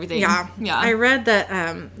sarcasm and everything. Yeah. I read that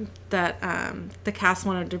the cast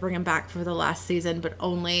wanted to bring him back for the last season, but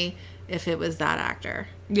only if it was that actor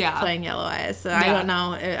playing Yellow Eyes. So I don't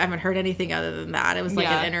know. I haven't heard anything other than that. It was like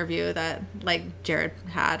an interview that like Jared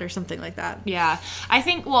had or something like that. Yeah. I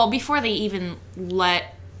think, well, before they even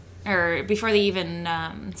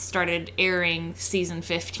started airing season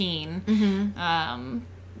 15,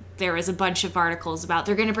 there was a bunch of articles about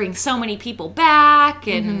they're going to bring so many people back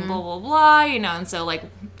and blah, blah, blah, you know, and so, like,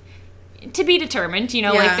 to be determined, you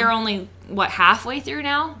know, like, they're only, halfway through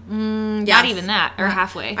now? Yes. Not even that, or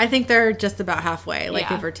halfway. I think they're just about halfway, like,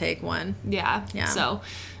 give or take one. Yeah. So,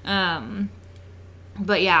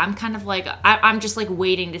 but yeah, I'm kind of like, I'm just like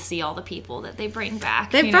waiting to see all the people that they bring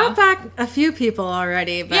back. They brought back a few people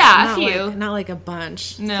already, but a few. Not like a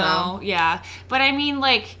bunch. No, yeah. But I mean,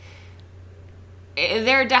 like,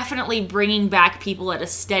 they're definitely bringing back people at a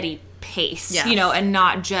steady pace, you know, and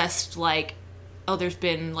not just like, oh, there's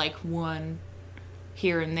been like one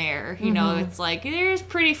here and there. You know, it's like there's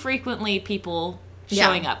pretty frequently people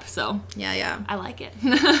showing up. So yeah, I like it.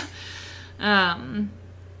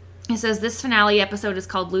 It says this finale episode is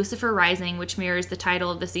called Lucifer Rising, which mirrors the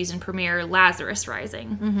title of the season premiere, Lazarus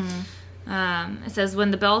Rising. It says,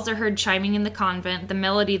 when the bells are heard chiming in the convent, the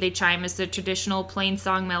melody they chime is the traditional plain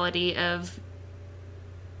song melody of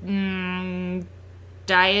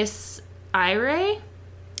Dies Irae?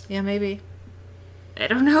 Yeah, maybe. I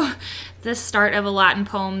don't know. The start of a Latin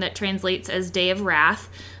poem that translates as Day of Wrath.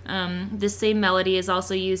 This same melody is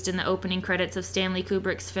also used in the opening credits of Stanley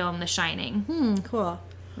Kubrick's film The Shining. Cool.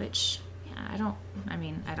 Which, I don't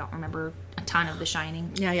remember a ton of The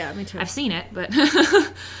Shining. Yeah, me too. I've seen it, but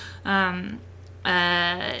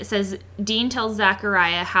it says, Dean tells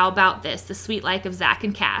Zachariah, how about this, the sweet life of Zach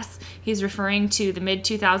and Cass. He's referring to the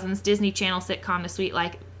mid-2000s Disney Channel sitcom, The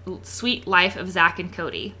Sweet Life of Zach and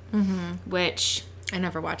Cody, which... I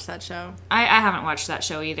never watched that show. I haven't watched that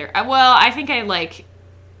show either. I think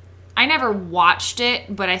I never watched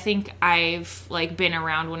it, but I think I've, like, been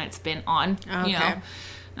around when it's been on, you know.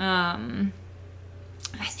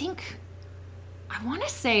 I think, I want to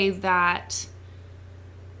say that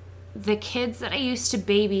the kids that I used to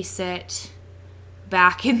babysit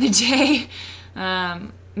back in the day,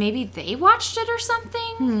 maybe they watched it or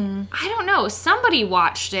something. I don't know. Somebody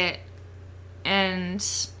watched it, and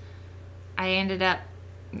I ended up,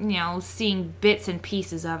 you know, seeing bits and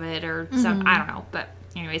pieces of it or some, I don't know. But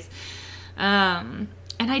anyways, and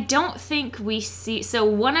I don't think we see... So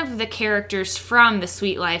one of the characters from The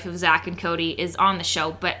Sweet Life of Zach and Cody is on the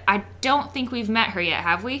show, but I don't think we've met her yet,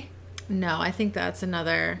 have we? No, I think that's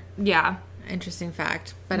another interesting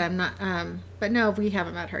fact. But I'm not... but no, we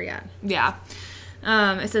haven't met her yet. Yeah.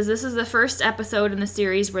 It says, this is the first episode in the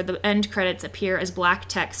series where the end credits appear as black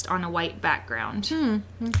text on a white background.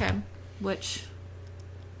 Okay. Which...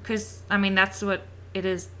 Because, I mean, that's what it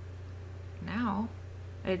is now.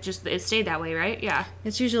 It stayed that way, right? Yeah.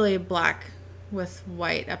 It's usually black with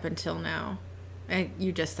white up until now.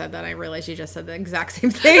 You just said that. I realized you just said the exact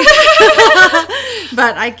same thing.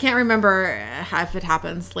 But I can't remember if it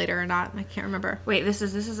happens later or not. I can't remember. Wait, this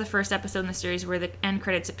is the first episode in the series where the end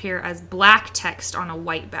credits appear as black text on a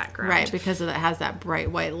white background. Right, because it has that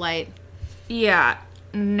bright white light. Yeah.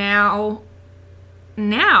 Now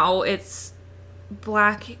it's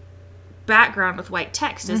black background with white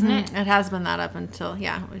text, isn't it? It has been that up until,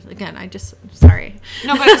 again, sorry.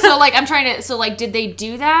 No, but so, like, I'm trying to, so, like, did they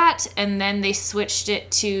do that and then they switched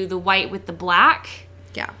it to the white with the black?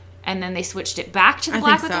 Yeah. And then they switched it back to the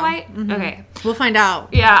black with the white? Okay. We'll find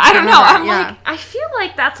out. Yeah, I don't know. I'm like, I feel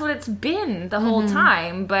like that's what it's been the whole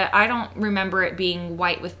time, but I don't remember it being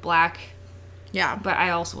white with black. Yeah. But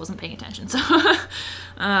I also wasn't paying attention, so.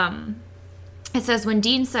 It says, when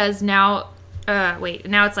Dean says, now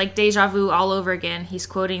it's like deja vu all over again. He's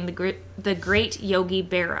quoting the great Yogi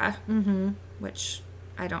Berra, which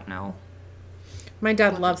I don't know. My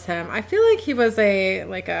dad loves him. I feel like he was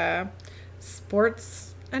a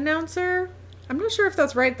sports announcer. I'm not sure if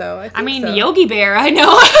that's right, though. I mean, so. Yogi Berra, I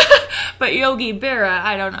know. But Yogi Berra,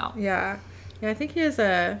 I don't know. Yeah, I think he is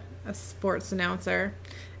a sports announcer.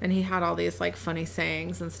 And he had all these, like, funny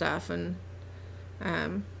sayings and stuff. And,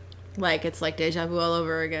 like, it's like deja vu all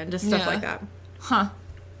over again. Just stuff like that. Huh.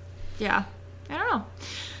 Yeah. I don't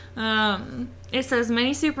know. It says,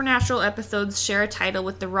 many Supernatural episodes share a title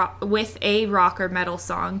with a rock or metal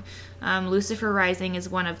song. Lucifer Rising is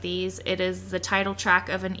one of these. It is the title track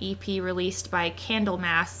of an EP released by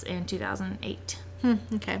Candlemass in 2008.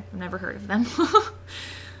 Okay. I've never heard of them.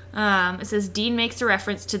 It says, Dean makes a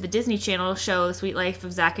reference to the Disney Channel show, The Sweet Life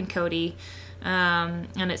of Zach and Cody.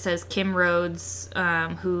 And it says Kim Rhodes,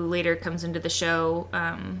 who later comes into the show,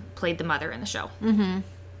 played the mother in the show.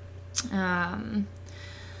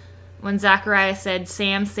 when Zachariah said,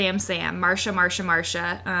 Sam, Sam, Sam, Marcia, Marcia,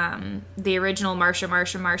 Marcia, the original Marcia,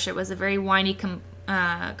 Marcia, Marcia was a very whiny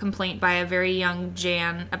complaint by a very young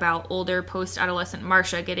Jan about older post-adolescent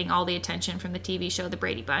Marcia getting all the attention from the TV show The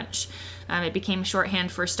Brady Bunch. It became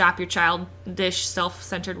shorthand for stop your childish,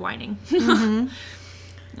 self-centered whining. Mm-hmm.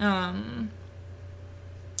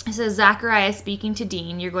 It says, Zachariah speaking to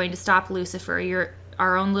Dean, you're going to stop Lucifer. You're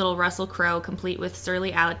our own little Russell Crowe, complete with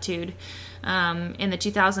surly attitude. In the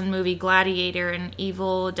 2000 movie Gladiator, an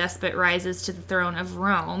evil despot rises to the throne of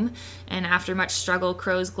Rome, and after much struggle,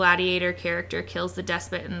 Crowe's gladiator character kills the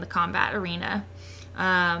despot in the combat arena.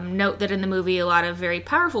 Note that in the movie, a lot of very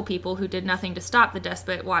powerful people who did nothing to stop the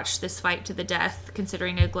despot watched this fight to the death,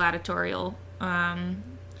 considering a gladiatorial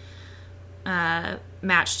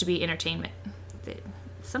match to be entertainment.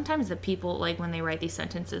 Sometimes the people, like, when they write these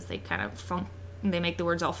sentences, they kind of they make the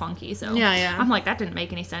words all funky, so yeah. I'm like, that didn't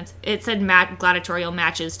make any sense. It said gladiatorial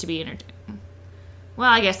matches to be entertainment. Well,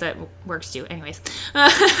 I guess that works too. Anyways.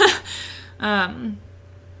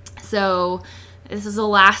 So this is the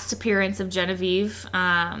last appearance of Genevieve,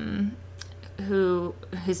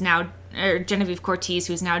 who's now, or Genevieve Cortez,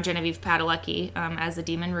 who's now Genevieve Padalecki, as the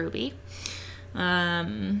demon Ruby.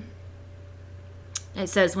 It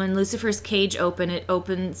says, when Lucifer's cage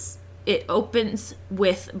opens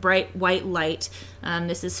with bright white light.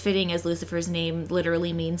 This is fitting as Lucifer's name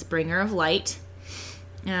literally means bringer of light.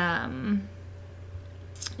 It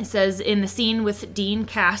says, in the scene with Dean,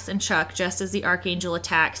 Cass, and Chuck, just as the Archangel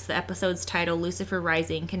attacks, the episode's title, Lucifer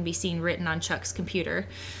Rising, can be seen written on Chuck's computer.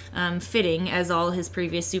 Fitting, as all his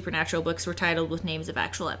previous Supernatural books were titled with names of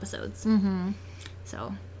actual episodes. Mm-hmm.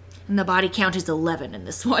 So... and the body count is 11 in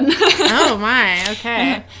this one. Oh, my.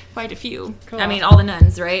 Okay. Quite a few. Cool. I mean, all the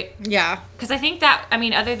nuns, right? Yeah. Because I think that, I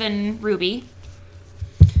mean, other than Ruby.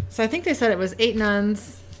 So I think they said it was 8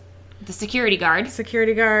 nuns. The security guard.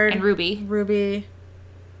 And Ruby.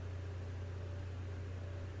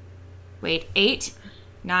 Wait, 8,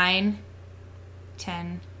 9,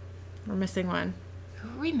 10. We're missing one. Who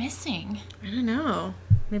are we missing? I don't know.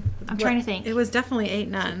 I'm trying to think. It was definitely 8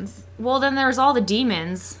 nuns. Well, then there's all the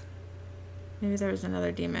demons. Maybe there was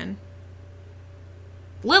another demon.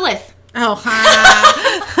 Lilith. Oh,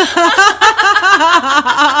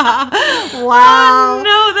 wow. Oh,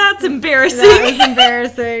 no, that's embarrassing. That was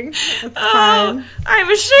embarrassing. That's fine. I'm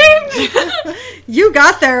ashamed. You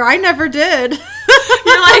got there. I never did.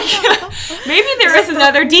 You're like, maybe there is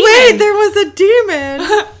another demon. Wait, there was a demon.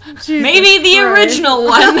 Jesus maybe the Christ. Original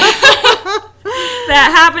one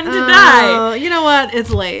that happened to die. You know what? It's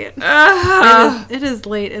late. It is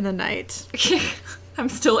late in the night. I'm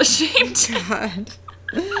still ashamed. God.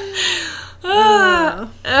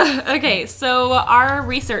 Okay, so our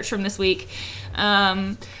research from this week.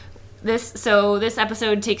 This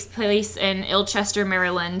episode takes place in Ilchester,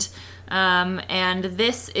 Maryland, and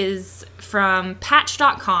this is from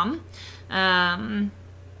Patch.com.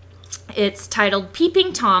 It's titled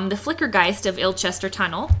 "Peeping Tom: The Flickergeist of Ilchester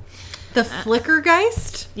Tunnel." The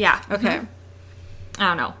Flickergeist? Yeah. Okay. Mm-hmm. I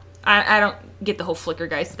don't know. I don't get the whole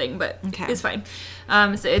Flickergeist thing, but it's fine.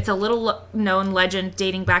 So it's a little known legend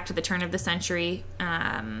dating back to the turn of the century.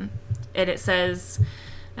 And it says,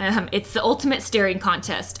 it's the ultimate staring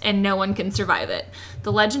contest, and no one can survive it.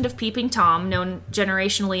 The legend of Peeping Tom, known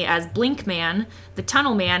generationally as Blink Man, the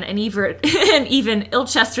Tunnel Man, and even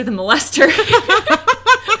Ilchester the Molester,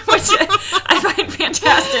 which I find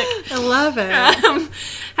fantastic. I love it.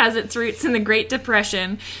 Has its roots in the Great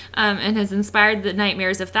Depression, and has inspired the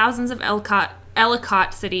nightmares of thousands of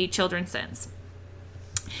Ellicott City children since.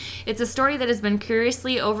 It's a story that has been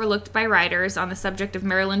curiously overlooked by writers on the subject of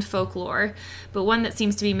Maryland folklore, but one that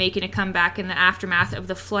seems to be making a comeback in the aftermath of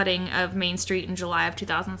the flooding of Main Street in July of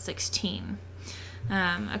 2016.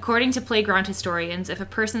 According to playground historians, if a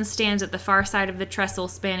person stands at the far side of the trestle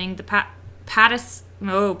spanning the Patapsco,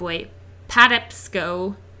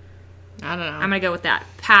 I don't know. I'm going to go with that.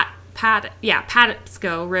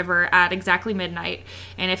 Patapsco River at exactly midnight,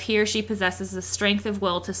 and if he or she possesses the strength of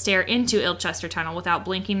will to stare into Ilchester Tunnel without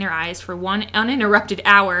blinking their eyes for one uninterrupted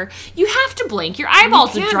hour, you have to blink. Your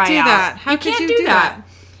eyeballs would dry out. That. How could you do that?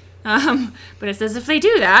 But it says if they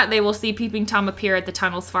do that, they will see Peeping Tom appear at the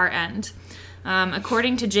tunnel's far end.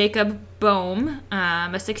 According to Jacob Boehme,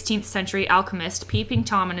 a 16th century alchemist, Peeping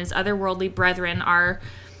Tom and his otherworldly brethren are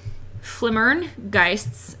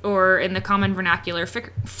Flimmerngheists, or in the common vernacular,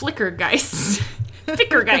 Flickergeists.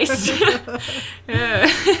 Fickergeist.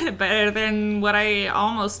 Better than what I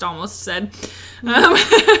almost said.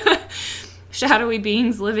 Shadowy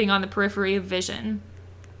beings living on the periphery of vision.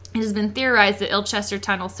 It has been theorized that Ilchester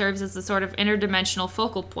Tunnel serves as a sort of interdimensional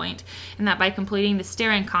focal point, and that by completing the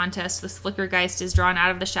staring contest, the Flickergeist is drawn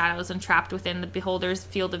out of the shadows and trapped within the beholder's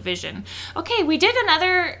field of vision. Okay, we did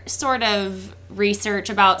another sort of research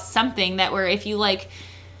about something that where if you like,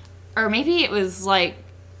 or maybe it was like,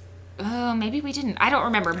 oh, maybe we didn't. I don't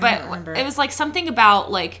remember, but it was like something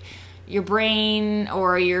about like your brain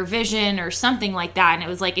or your vision or something like that, and it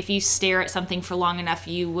was like if you stare at something for long enough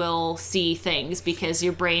you will see things because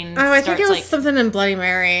your brain I think it was like something in Bloody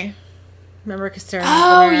Mary. Remember staring into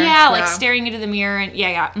the mirror? Like staring into the mirror and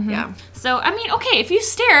yeah. So I mean, okay, if you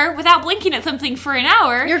stare without blinking at something for an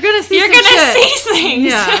hour, you're gonna see things.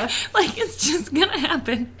 Yeah. Like it's just gonna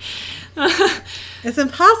happen. It's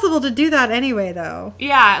impossible to do that anyway, though.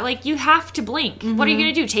 Yeah, like, you have to blink. Mm-hmm. What are you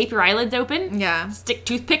going to do? Tape your eyelids open? Yeah. Stick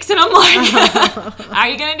toothpicks in them? Like, how are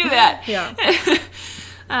you going to do that?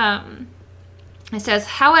 Yeah. It says,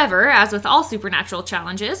 however, as with all supernatural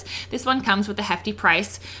challenges, this one comes with a hefty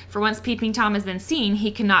price. For once Peeping Tom has been seen,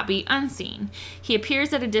 he cannot be unseen. He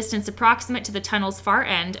appears at a distance approximate to the tunnel's far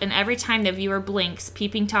end, and every time the viewer blinks,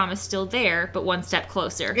 Peeping Tom is still there, but one step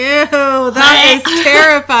closer. Ew, that is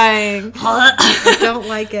terrifying. I don't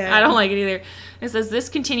like it. I don't like it either. It says, this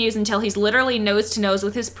continues until he's literally nose to nose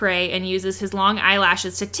with his prey and uses his long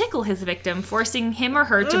eyelashes to tickle his victim, forcing him or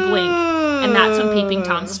her to blink, and that's when Peeping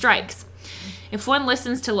Tom strikes. If one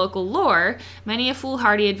listens to local lore, many a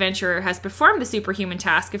foolhardy adventurer has performed the superhuman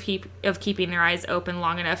task of keeping their eyes open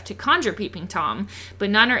long enough to conjure Peeping Tom, but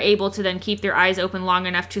none are able to then keep their eyes open long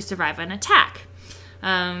enough to survive an attack.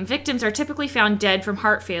 Victims are typically found dead from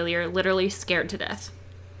heart failure, literally scared to death.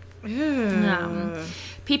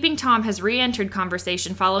 Peeping Tom has re-entered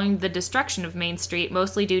conversation following the destruction of Main Street,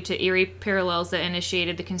 mostly due to eerie parallels that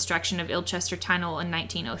initiated the construction of Ilchester Tunnel in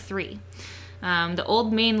 1903. The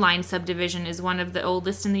Old Main Line subdivision is one of the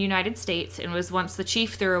oldest in the United States and was once the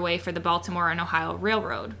chief thoroughway for the Baltimore and Ohio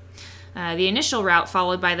Railroad. The initial route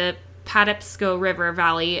followed by the Patapsco River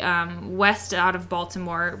Valley west out of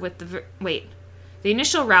Baltimore with the... The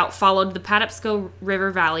initial route followed the Patapsco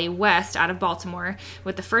River Valley west out of Baltimore,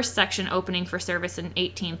 with the first section opening for service in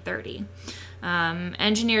 1830.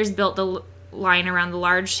 Engineers built the line around the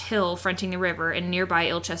large hill fronting the river and nearby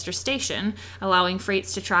Ilchester Station, allowing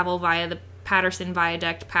freights to travel via the Patterson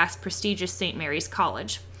Viaduct past prestigious St. Mary's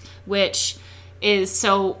College, which is...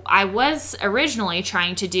 So I was originally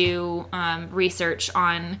trying to do research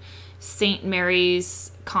on St.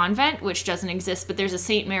 Mary's Convent, which doesn't exist, but there's a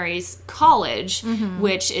St. Mary's College,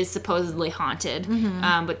 which is supposedly haunted,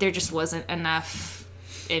 but there just wasn't enough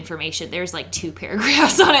information. There's like 2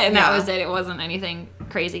 paragraphs on it, and that was it. It wasn't anything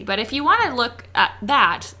crazy. But if you want to look at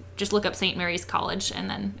that, just look up St. Mary's College, and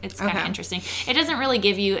then it's kind of interesting. It doesn't really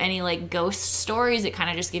give you any like ghost stories. It kind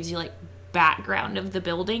of just gives you like background of the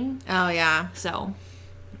building. Oh, yeah. So,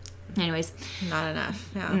 anyways. Not enough.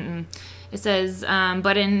 Yeah. It says,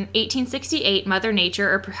 but in 1868, Mother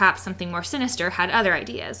Nature, or perhaps something more sinister, had other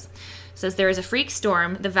ideas. It says, there was a freak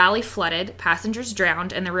storm, the valley flooded, passengers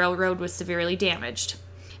drowned, and the railroad was severely damaged.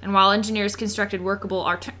 And while engineers constructed workable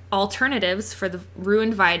alternatives for the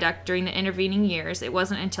ruined viaduct during the intervening years, it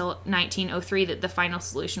wasn't until 1903 that the final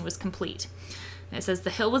solution was complete. And it says, the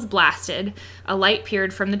hill was blasted, a light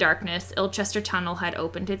peered from the darkness, Ilchester Tunnel had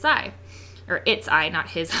opened its eye. Or its eye,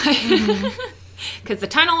 not his eye. Because the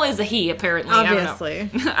tunnel is a he, apparently. Obviously.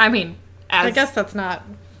 I mean, I guess that's not...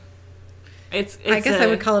 It's I guess I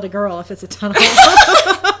would call it a girl if it's a tunnel.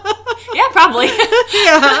 Yeah, probably.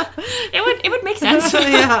 Yeah. It would make sense.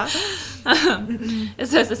 Yeah. It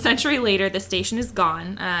says, a century later, the station is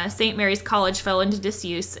gone. St. Mary's College fell into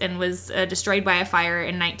disuse and was destroyed by a fire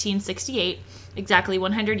in 1968, exactly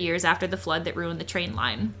 100 years after the flood that ruined the train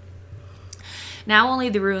line. Now only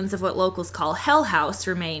the ruins of what locals call Hell House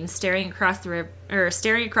remain, staring across the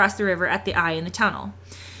river at the eye in the tunnel.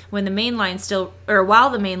 While the main line still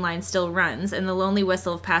runs and the lonely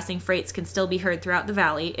whistle of passing freights can still be heard throughout the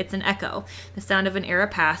valley, it's an echo, the sound of an era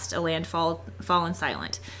past, a land fallen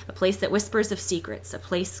silent, a place that whispers of secrets, a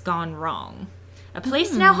place gone wrong, a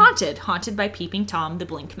place now haunted by Peeping Tom the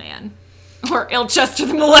Blink Man, or Ilchester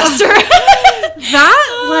the Molester.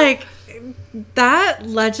 That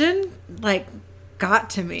legend got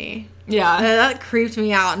to me. Yeah. That creeped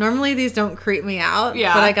me out. Normally these don't creep me out.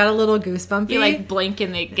 Yeah. But I got a little goosebumpy. You blink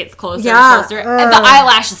and it gets closer and closer. And the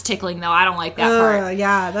eyelash is tickling though. I don't like that part.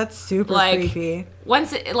 Yeah, that's super creepy.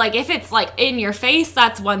 Once if it's in your face,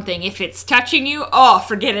 that's one thing. If it's touching you,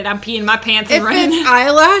 forget it. I'm peeing my pants and running. If its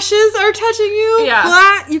eyelashes are touching you,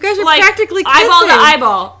 you guys are practically kissing. Eyeball to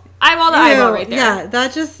eyeball. Eyeball to eyeball right there. Yeah,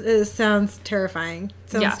 that just sounds terrifying.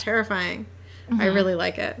 Sounds terrifying. I really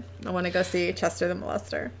like it. I want to go see Chester the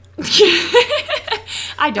Molester.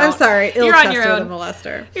 I don't. I'm sorry. You're on your Chester own. the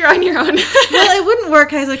Molester. You're on your own. Well, it wouldn't work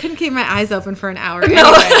because I couldn't keep my eyes open for an hour anyway. No.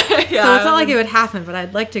 So it's not like it would happen, but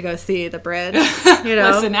I'd like to go see the bridge. You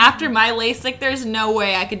know? Listen, after my LASIK, there's no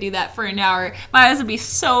way I could do that for an hour. My eyes would be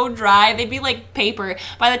so dry. They'd be like paper.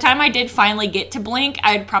 By the time I did finally get to blink,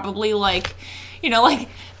 I'd probably like, you know, like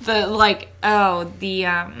the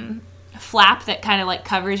flap that kind of like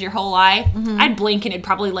covers your whole eye. I'd blink and it'd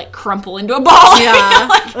probably like crumple into a ball. Yeah.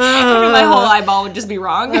 Like, my whole eyeball would just be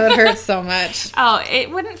wrong. That would hurt so much. Oh, it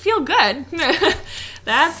wouldn't feel good.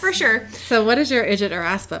 That's for sure. So what is your idjit or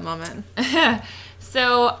ass butt moment?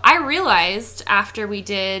 So I realized after we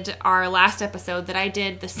did our last episode that I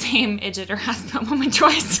did the same idjit or ass butt moment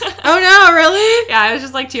twice. Oh no, really? Yeah, it was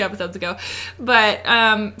just like 2 episodes ago. But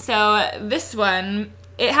so this one,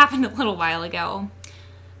 it happened a little while ago.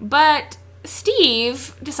 But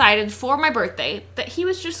Steve decided for my birthday that he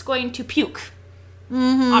was just going to puke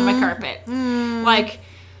on my carpet. Like,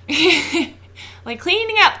 like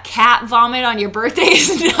cleaning up cat vomit on your birthday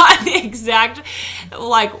is not the exact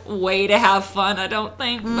like way to have fun, I don't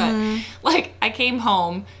think. But like I came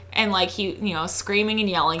home and like he, you know, screaming and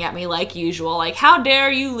yelling at me like usual, like how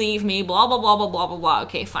dare you leave me, blah blah blah blah blah blah blah.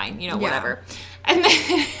 Okay, fine, you know, whatever. And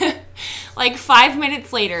then like 5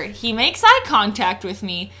 minutes later, he makes eye contact with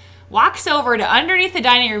me, walks over to underneath the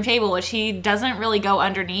dining room table, which he doesn't really go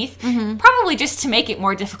underneath, probably just to make it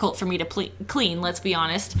more difficult for me to clean, let's be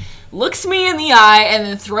honest, looks me in the eye, and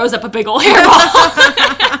then throws up a big old hairball.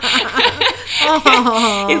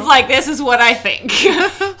 He's like, this is what I think.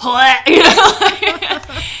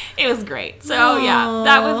 It was great. So, yeah,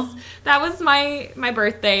 that was my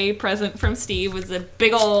birthday present from Steve, was a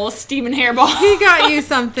big old steaming hairball. He got you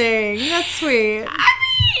something. That's sweet.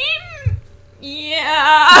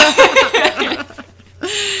 Yeah.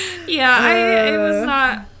 It was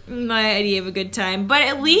not my idea of a good time, but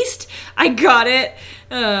at least I got it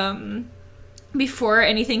before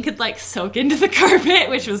anything could like soak into the carpet,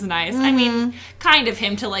 which was nice. I mean, kind of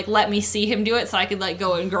him to like let me see him do it so I could like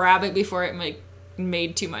go and grab it before it like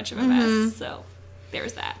made too much of a mess. So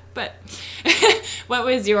there's that. But what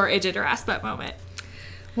was your idjit or ass butt moment?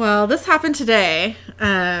 Well, this happened today.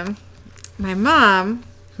 My mom,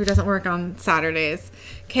 who doesn't work on Saturdays,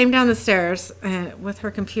 came down the stairs with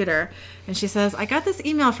her computer, and she says, I got this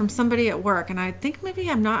email from somebody at work, and I think maybe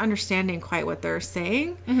I'm not understanding quite what they're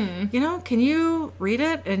saying. You know, can you read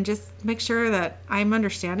it and just make sure that I'm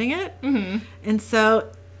understanding it? And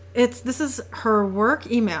so this is her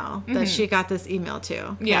work email that she got this email to.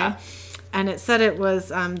 Okay? Yeah. And it said it was,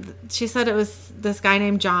 she said it was this guy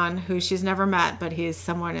named John, who she's never met, but he's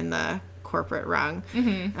someone in the corporate rung.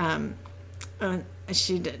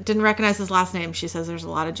 She didn't recognize his last name. She says there's a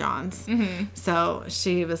lot of Johns. So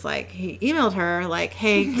she was like, he emailed her like,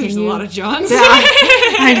 hey, there's a lot of Johns. Yeah,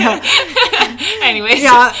 I know. Anyways,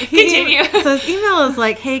 continue. So his email is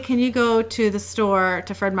like, hey, can you go to the store,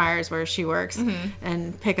 to Fred Meyer's where she works,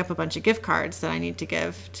 and pick up a bunch of gift cards that I need to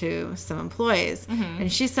give to some employees. And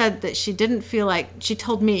she said that she didn't feel like, she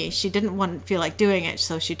told me she didn't feel like doing it,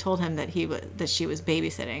 so she told him that that she was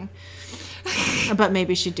babysitting. But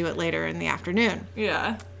maybe she'd do it later in the afternoon.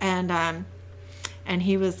 Yeah. And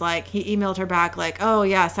he was like, he emailed her back like, oh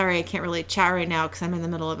yeah, sorry, I can't really chat right now because I'm in the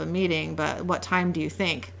middle of a meeting, but what time do you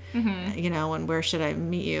think? You know, and where should I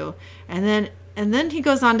meet you? And then he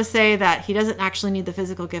goes on to say that he doesn't actually need the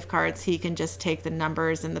physical gift cards. He can just take the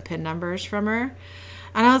numbers and the PIN numbers from her.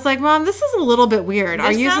 And I was like, Mom, this is a little bit weird.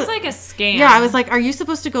 This sounds like a scam. Yeah, I was like, are you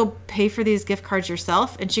supposed to go pay for these gift cards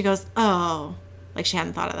yourself? And she goes, oh. Like, she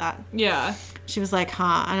hadn't thought of that. Yeah. She was like,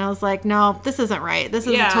 huh? And I was like, no, this isn't right. This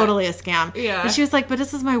is totally a scam. Yeah. And she was like, but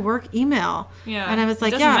this is my work email. Yeah. And I was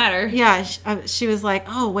like, it doesn't matter. Yeah. She was like,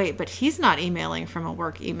 oh, wait, but he's not emailing from a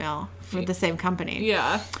work email for the same company.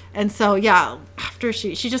 Yeah. And so, yeah, after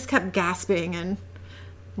she just kept gasping and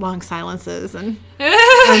long silences. And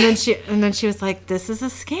and then she was like, this is a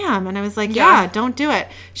scam. And I was like, yeah, don't do it.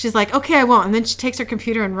 She's like, okay, I won't. And then she takes her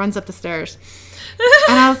computer and runs up the stairs.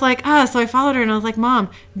 And I was like, so I followed her and I was like,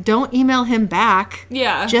 Mom, don't email him back.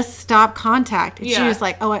 Yeah. Just stop contact. And she Yeah. was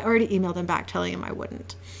like, oh, I already emailed him back telling him I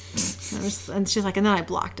wouldn't. And she's like, and then I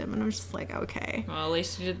blocked him. And I was just like, okay. Well, at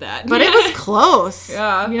least you did that. But it was close.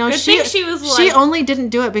 Yeah. You know, Good thing she was like... She only didn't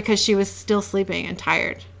do it because she was still sleeping and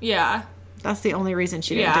tired. Yeah. That's the only reason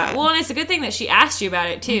she didn't do it. Well, and it's a good thing that she asked you about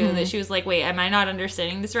it, too. That she was like, wait, am I not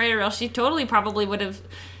understanding this right? Or else she totally probably would have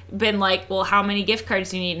been like, well, how many gift cards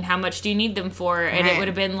do you need and how much do you need them for? And it would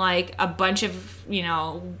have been like a bunch of, you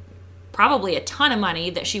know, probably a ton of money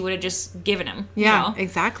that she would have just given him. Yeah, you know?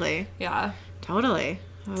 exactly. Yeah. Totally.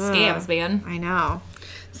 Scams, man. I know.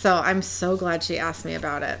 So I'm so glad she asked me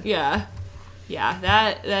about it. Yeah.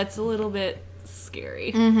 Yeah, that's a little bit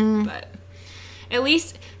scary. But at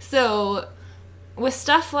least, so with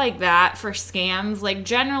stuff like that for scams, like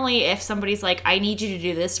generally if somebody's like, I need you to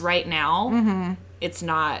do this right now, it's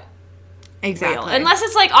not exactly real. Unless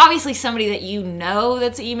it's like obviously somebody that you know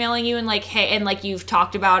that's emailing you and like, hey, and like you've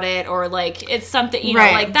talked about it, or like it's something, you know,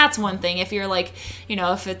 like that's one thing. If you're like, you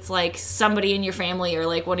know, if it's like somebody in your family or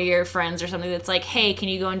like one of your friends or something that's like, hey, can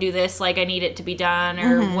you go and do this? Like I need it to be done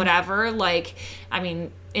or whatever. Like, I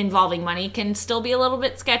mean, involving money can still be a little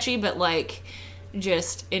bit sketchy, but like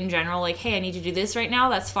just in general, like, hey, I need to do this right now,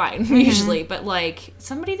 that's fine usually. But like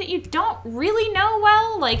somebody that you don't really know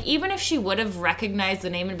well, like even if she would have recognized the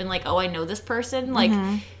name and been like, oh, I know this person, like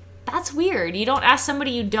that's weird. You don't ask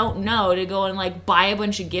somebody you don't know to go and like buy a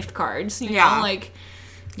bunch of gift cards, you know, like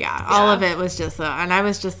all of it was just and I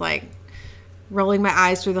was just like rolling my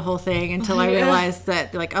eyes through the whole thing until I realized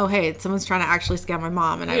that, like, oh, hey, someone's trying to actually scam my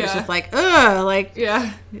mom. And I was just like, ugh, like,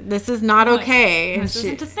 this is not okay. This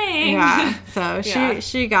isn't a thing. Yeah. So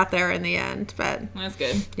she got there in the end. But that's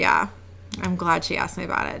good. Yeah. I'm glad she asked me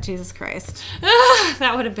about it. Jesus Christ.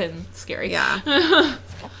 That would have been scary. Yeah.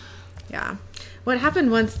 Yeah. What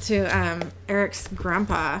happened once to Eric's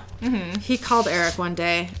grandpa, he called Eric one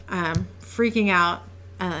day, freaking out.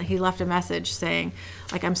 He left a message saying,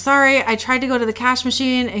 like, I'm sorry, I tried to go to the cash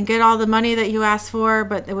machine and get all the money that you asked for,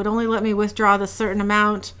 but it would only let me withdraw this certain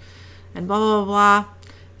amount, and blah, blah, blah, blah.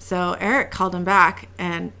 So Eric called him back,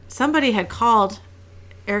 and somebody had called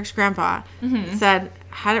Eric's grandpa,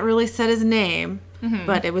 hadn't really said his name,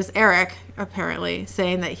 but it was Eric, apparently,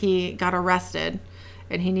 saying that he got arrested,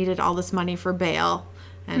 and he needed all this money for bail.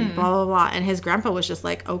 And blah, blah, blah. And his grandpa was just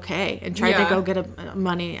like, okay. And tried to go get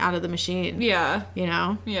money out of the machine. Yeah. You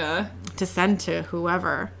know? Yeah. To send to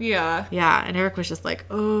whoever. Yeah. Yeah. And Eric was just like,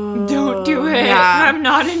 oh. Don't do it. Yeah. I'm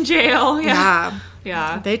not in jail. Yeah.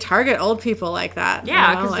 Yeah. They target old people like that.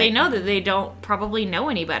 Yeah, because they know that they don't probably know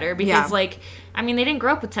any better. Because, like, I mean, they didn't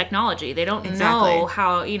grow up with technology. They don't know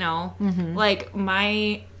how, you know. Like,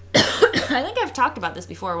 my... I think I've talked about this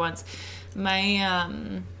before once.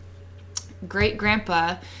 My...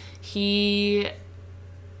 great-grandpa, I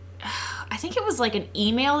think it was like an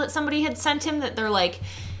email that somebody had sent him that they're like,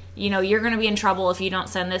 you know, you're going to be in trouble if you don't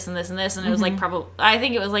send this and this and this. And it was like I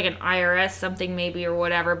think it was like an IRS something maybe or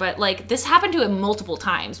whatever. But like this happened to him multiple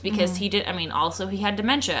times because he did, I mean, also he had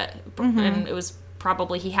dementia. And it was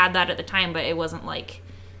probably, he had that at the time, but it wasn't like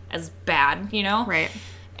as bad, you know? Right.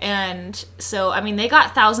 And so, I mean, they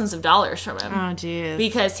got thousands of dollars from him. Oh, geez.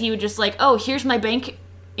 Because he would just like, oh, here's my bank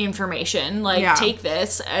information, like take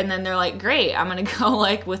this, and then they're like, great, I'm gonna go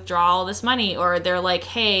like withdraw all this money, or they're like,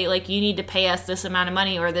 hey, like you need to pay us this amount of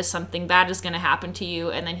money or this something bad is gonna happen to you,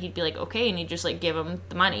 and then he'd be like, okay, and he'd just like give him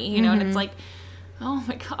the money, you know. And it's like, oh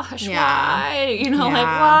my gosh, why, you know, like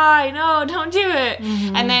why, no, don't do it.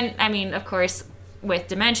 And then, I mean, of course, with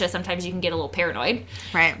dementia sometimes you can get a little paranoid,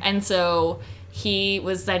 right? And so he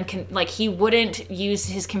was then, he wouldn't use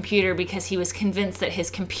his computer because he was convinced that his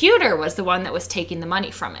computer was the one that was taking the money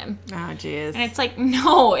from him. Oh, jeez. And it's like,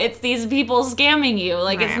 no, it's these people scamming you.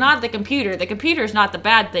 Like, it's not the computer. The computer's not the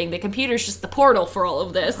bad thing. The computer's just the portal for all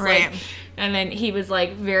of this. Right. Like, and then he was,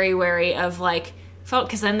 like, very wary of, like, phone,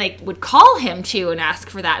 because then they would call him, too, and ask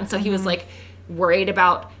for that. And so he was, like, worried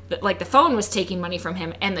about, like, the phone was taking money from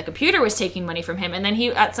him and the computer was taking money from him. And then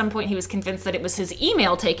at some point he was convinced that it was his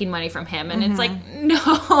email taking money from him. And it's like, no.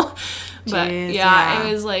 But Jeez,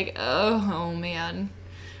 it was like, oh man,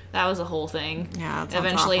 that was a whole thing. Yeah.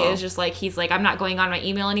 Eventually awful. it was just like, he's like, I'm not going on my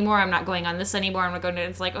email anymore. I'm not going on this anymore. I'm not going to,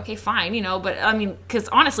 it's like, okay, fine, you know, but I mean, cause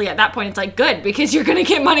honestly at that point it's like good because you're going to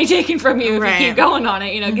get money taken from you if you keep going on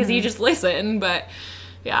it, you know, cause you just listen. But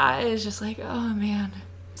yeah, it was just like, oh man.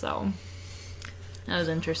 So that was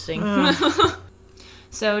interesting.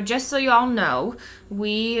 So just so you all know,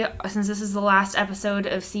 since this is the last episode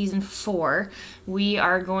of season 4, we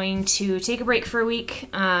are going to take a break for a week,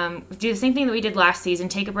 do the same thing that we did last season,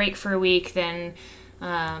 take a break for a week, then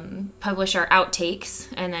publish our outtakes,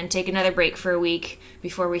 and then take another break for a week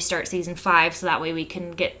before we start season 5, so that way we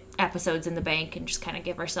can get episodes in the bank and just kind of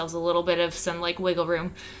give ourselves a little bit of some like wiggle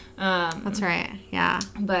room. That's right. Yeah.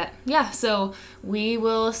 But yeah, so we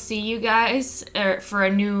will see you guys for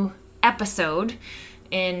a new episode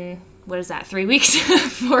in, what is that, 3 weeks?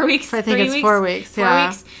 4 weeks? I think it's 4 weeks. 4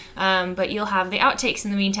 weeks. But you'll have the outtakes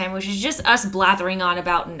in the meantime, which is just us blathering on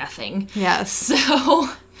about nothing. Yes. So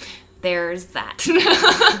there's that.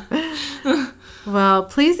 Well,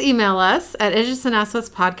 please email us at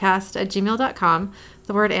idiotsandaswhatspodcast@gmail.com.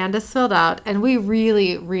 The word "and" is spelled out, and we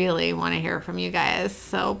really, really want to hear from you guys.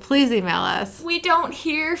 So please email us. We don't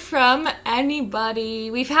hear from anybody.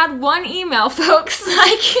 We've had one email, folks.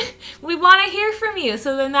 Like, we want to hear from you,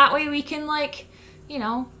 so then that way we can, like, you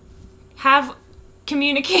know, have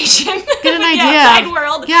communication. Get an idea. Outside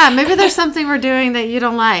world. Yeah, maybe there's something we're doing that you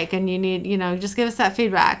don't like, and you need, you know, just give us that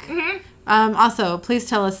feedback. Mm-hmm. Also, please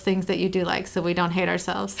tell us things that you do like, so we don't hate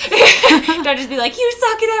ourselves. Don't just be like, you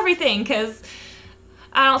suck at everything, because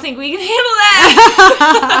I don't think we can handle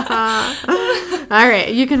that. All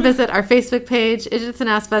right. You can visit our Facebook page, Idiots and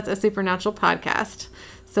Aspets, a Supernatural podcast.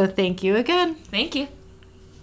 So thank you again. Thank you.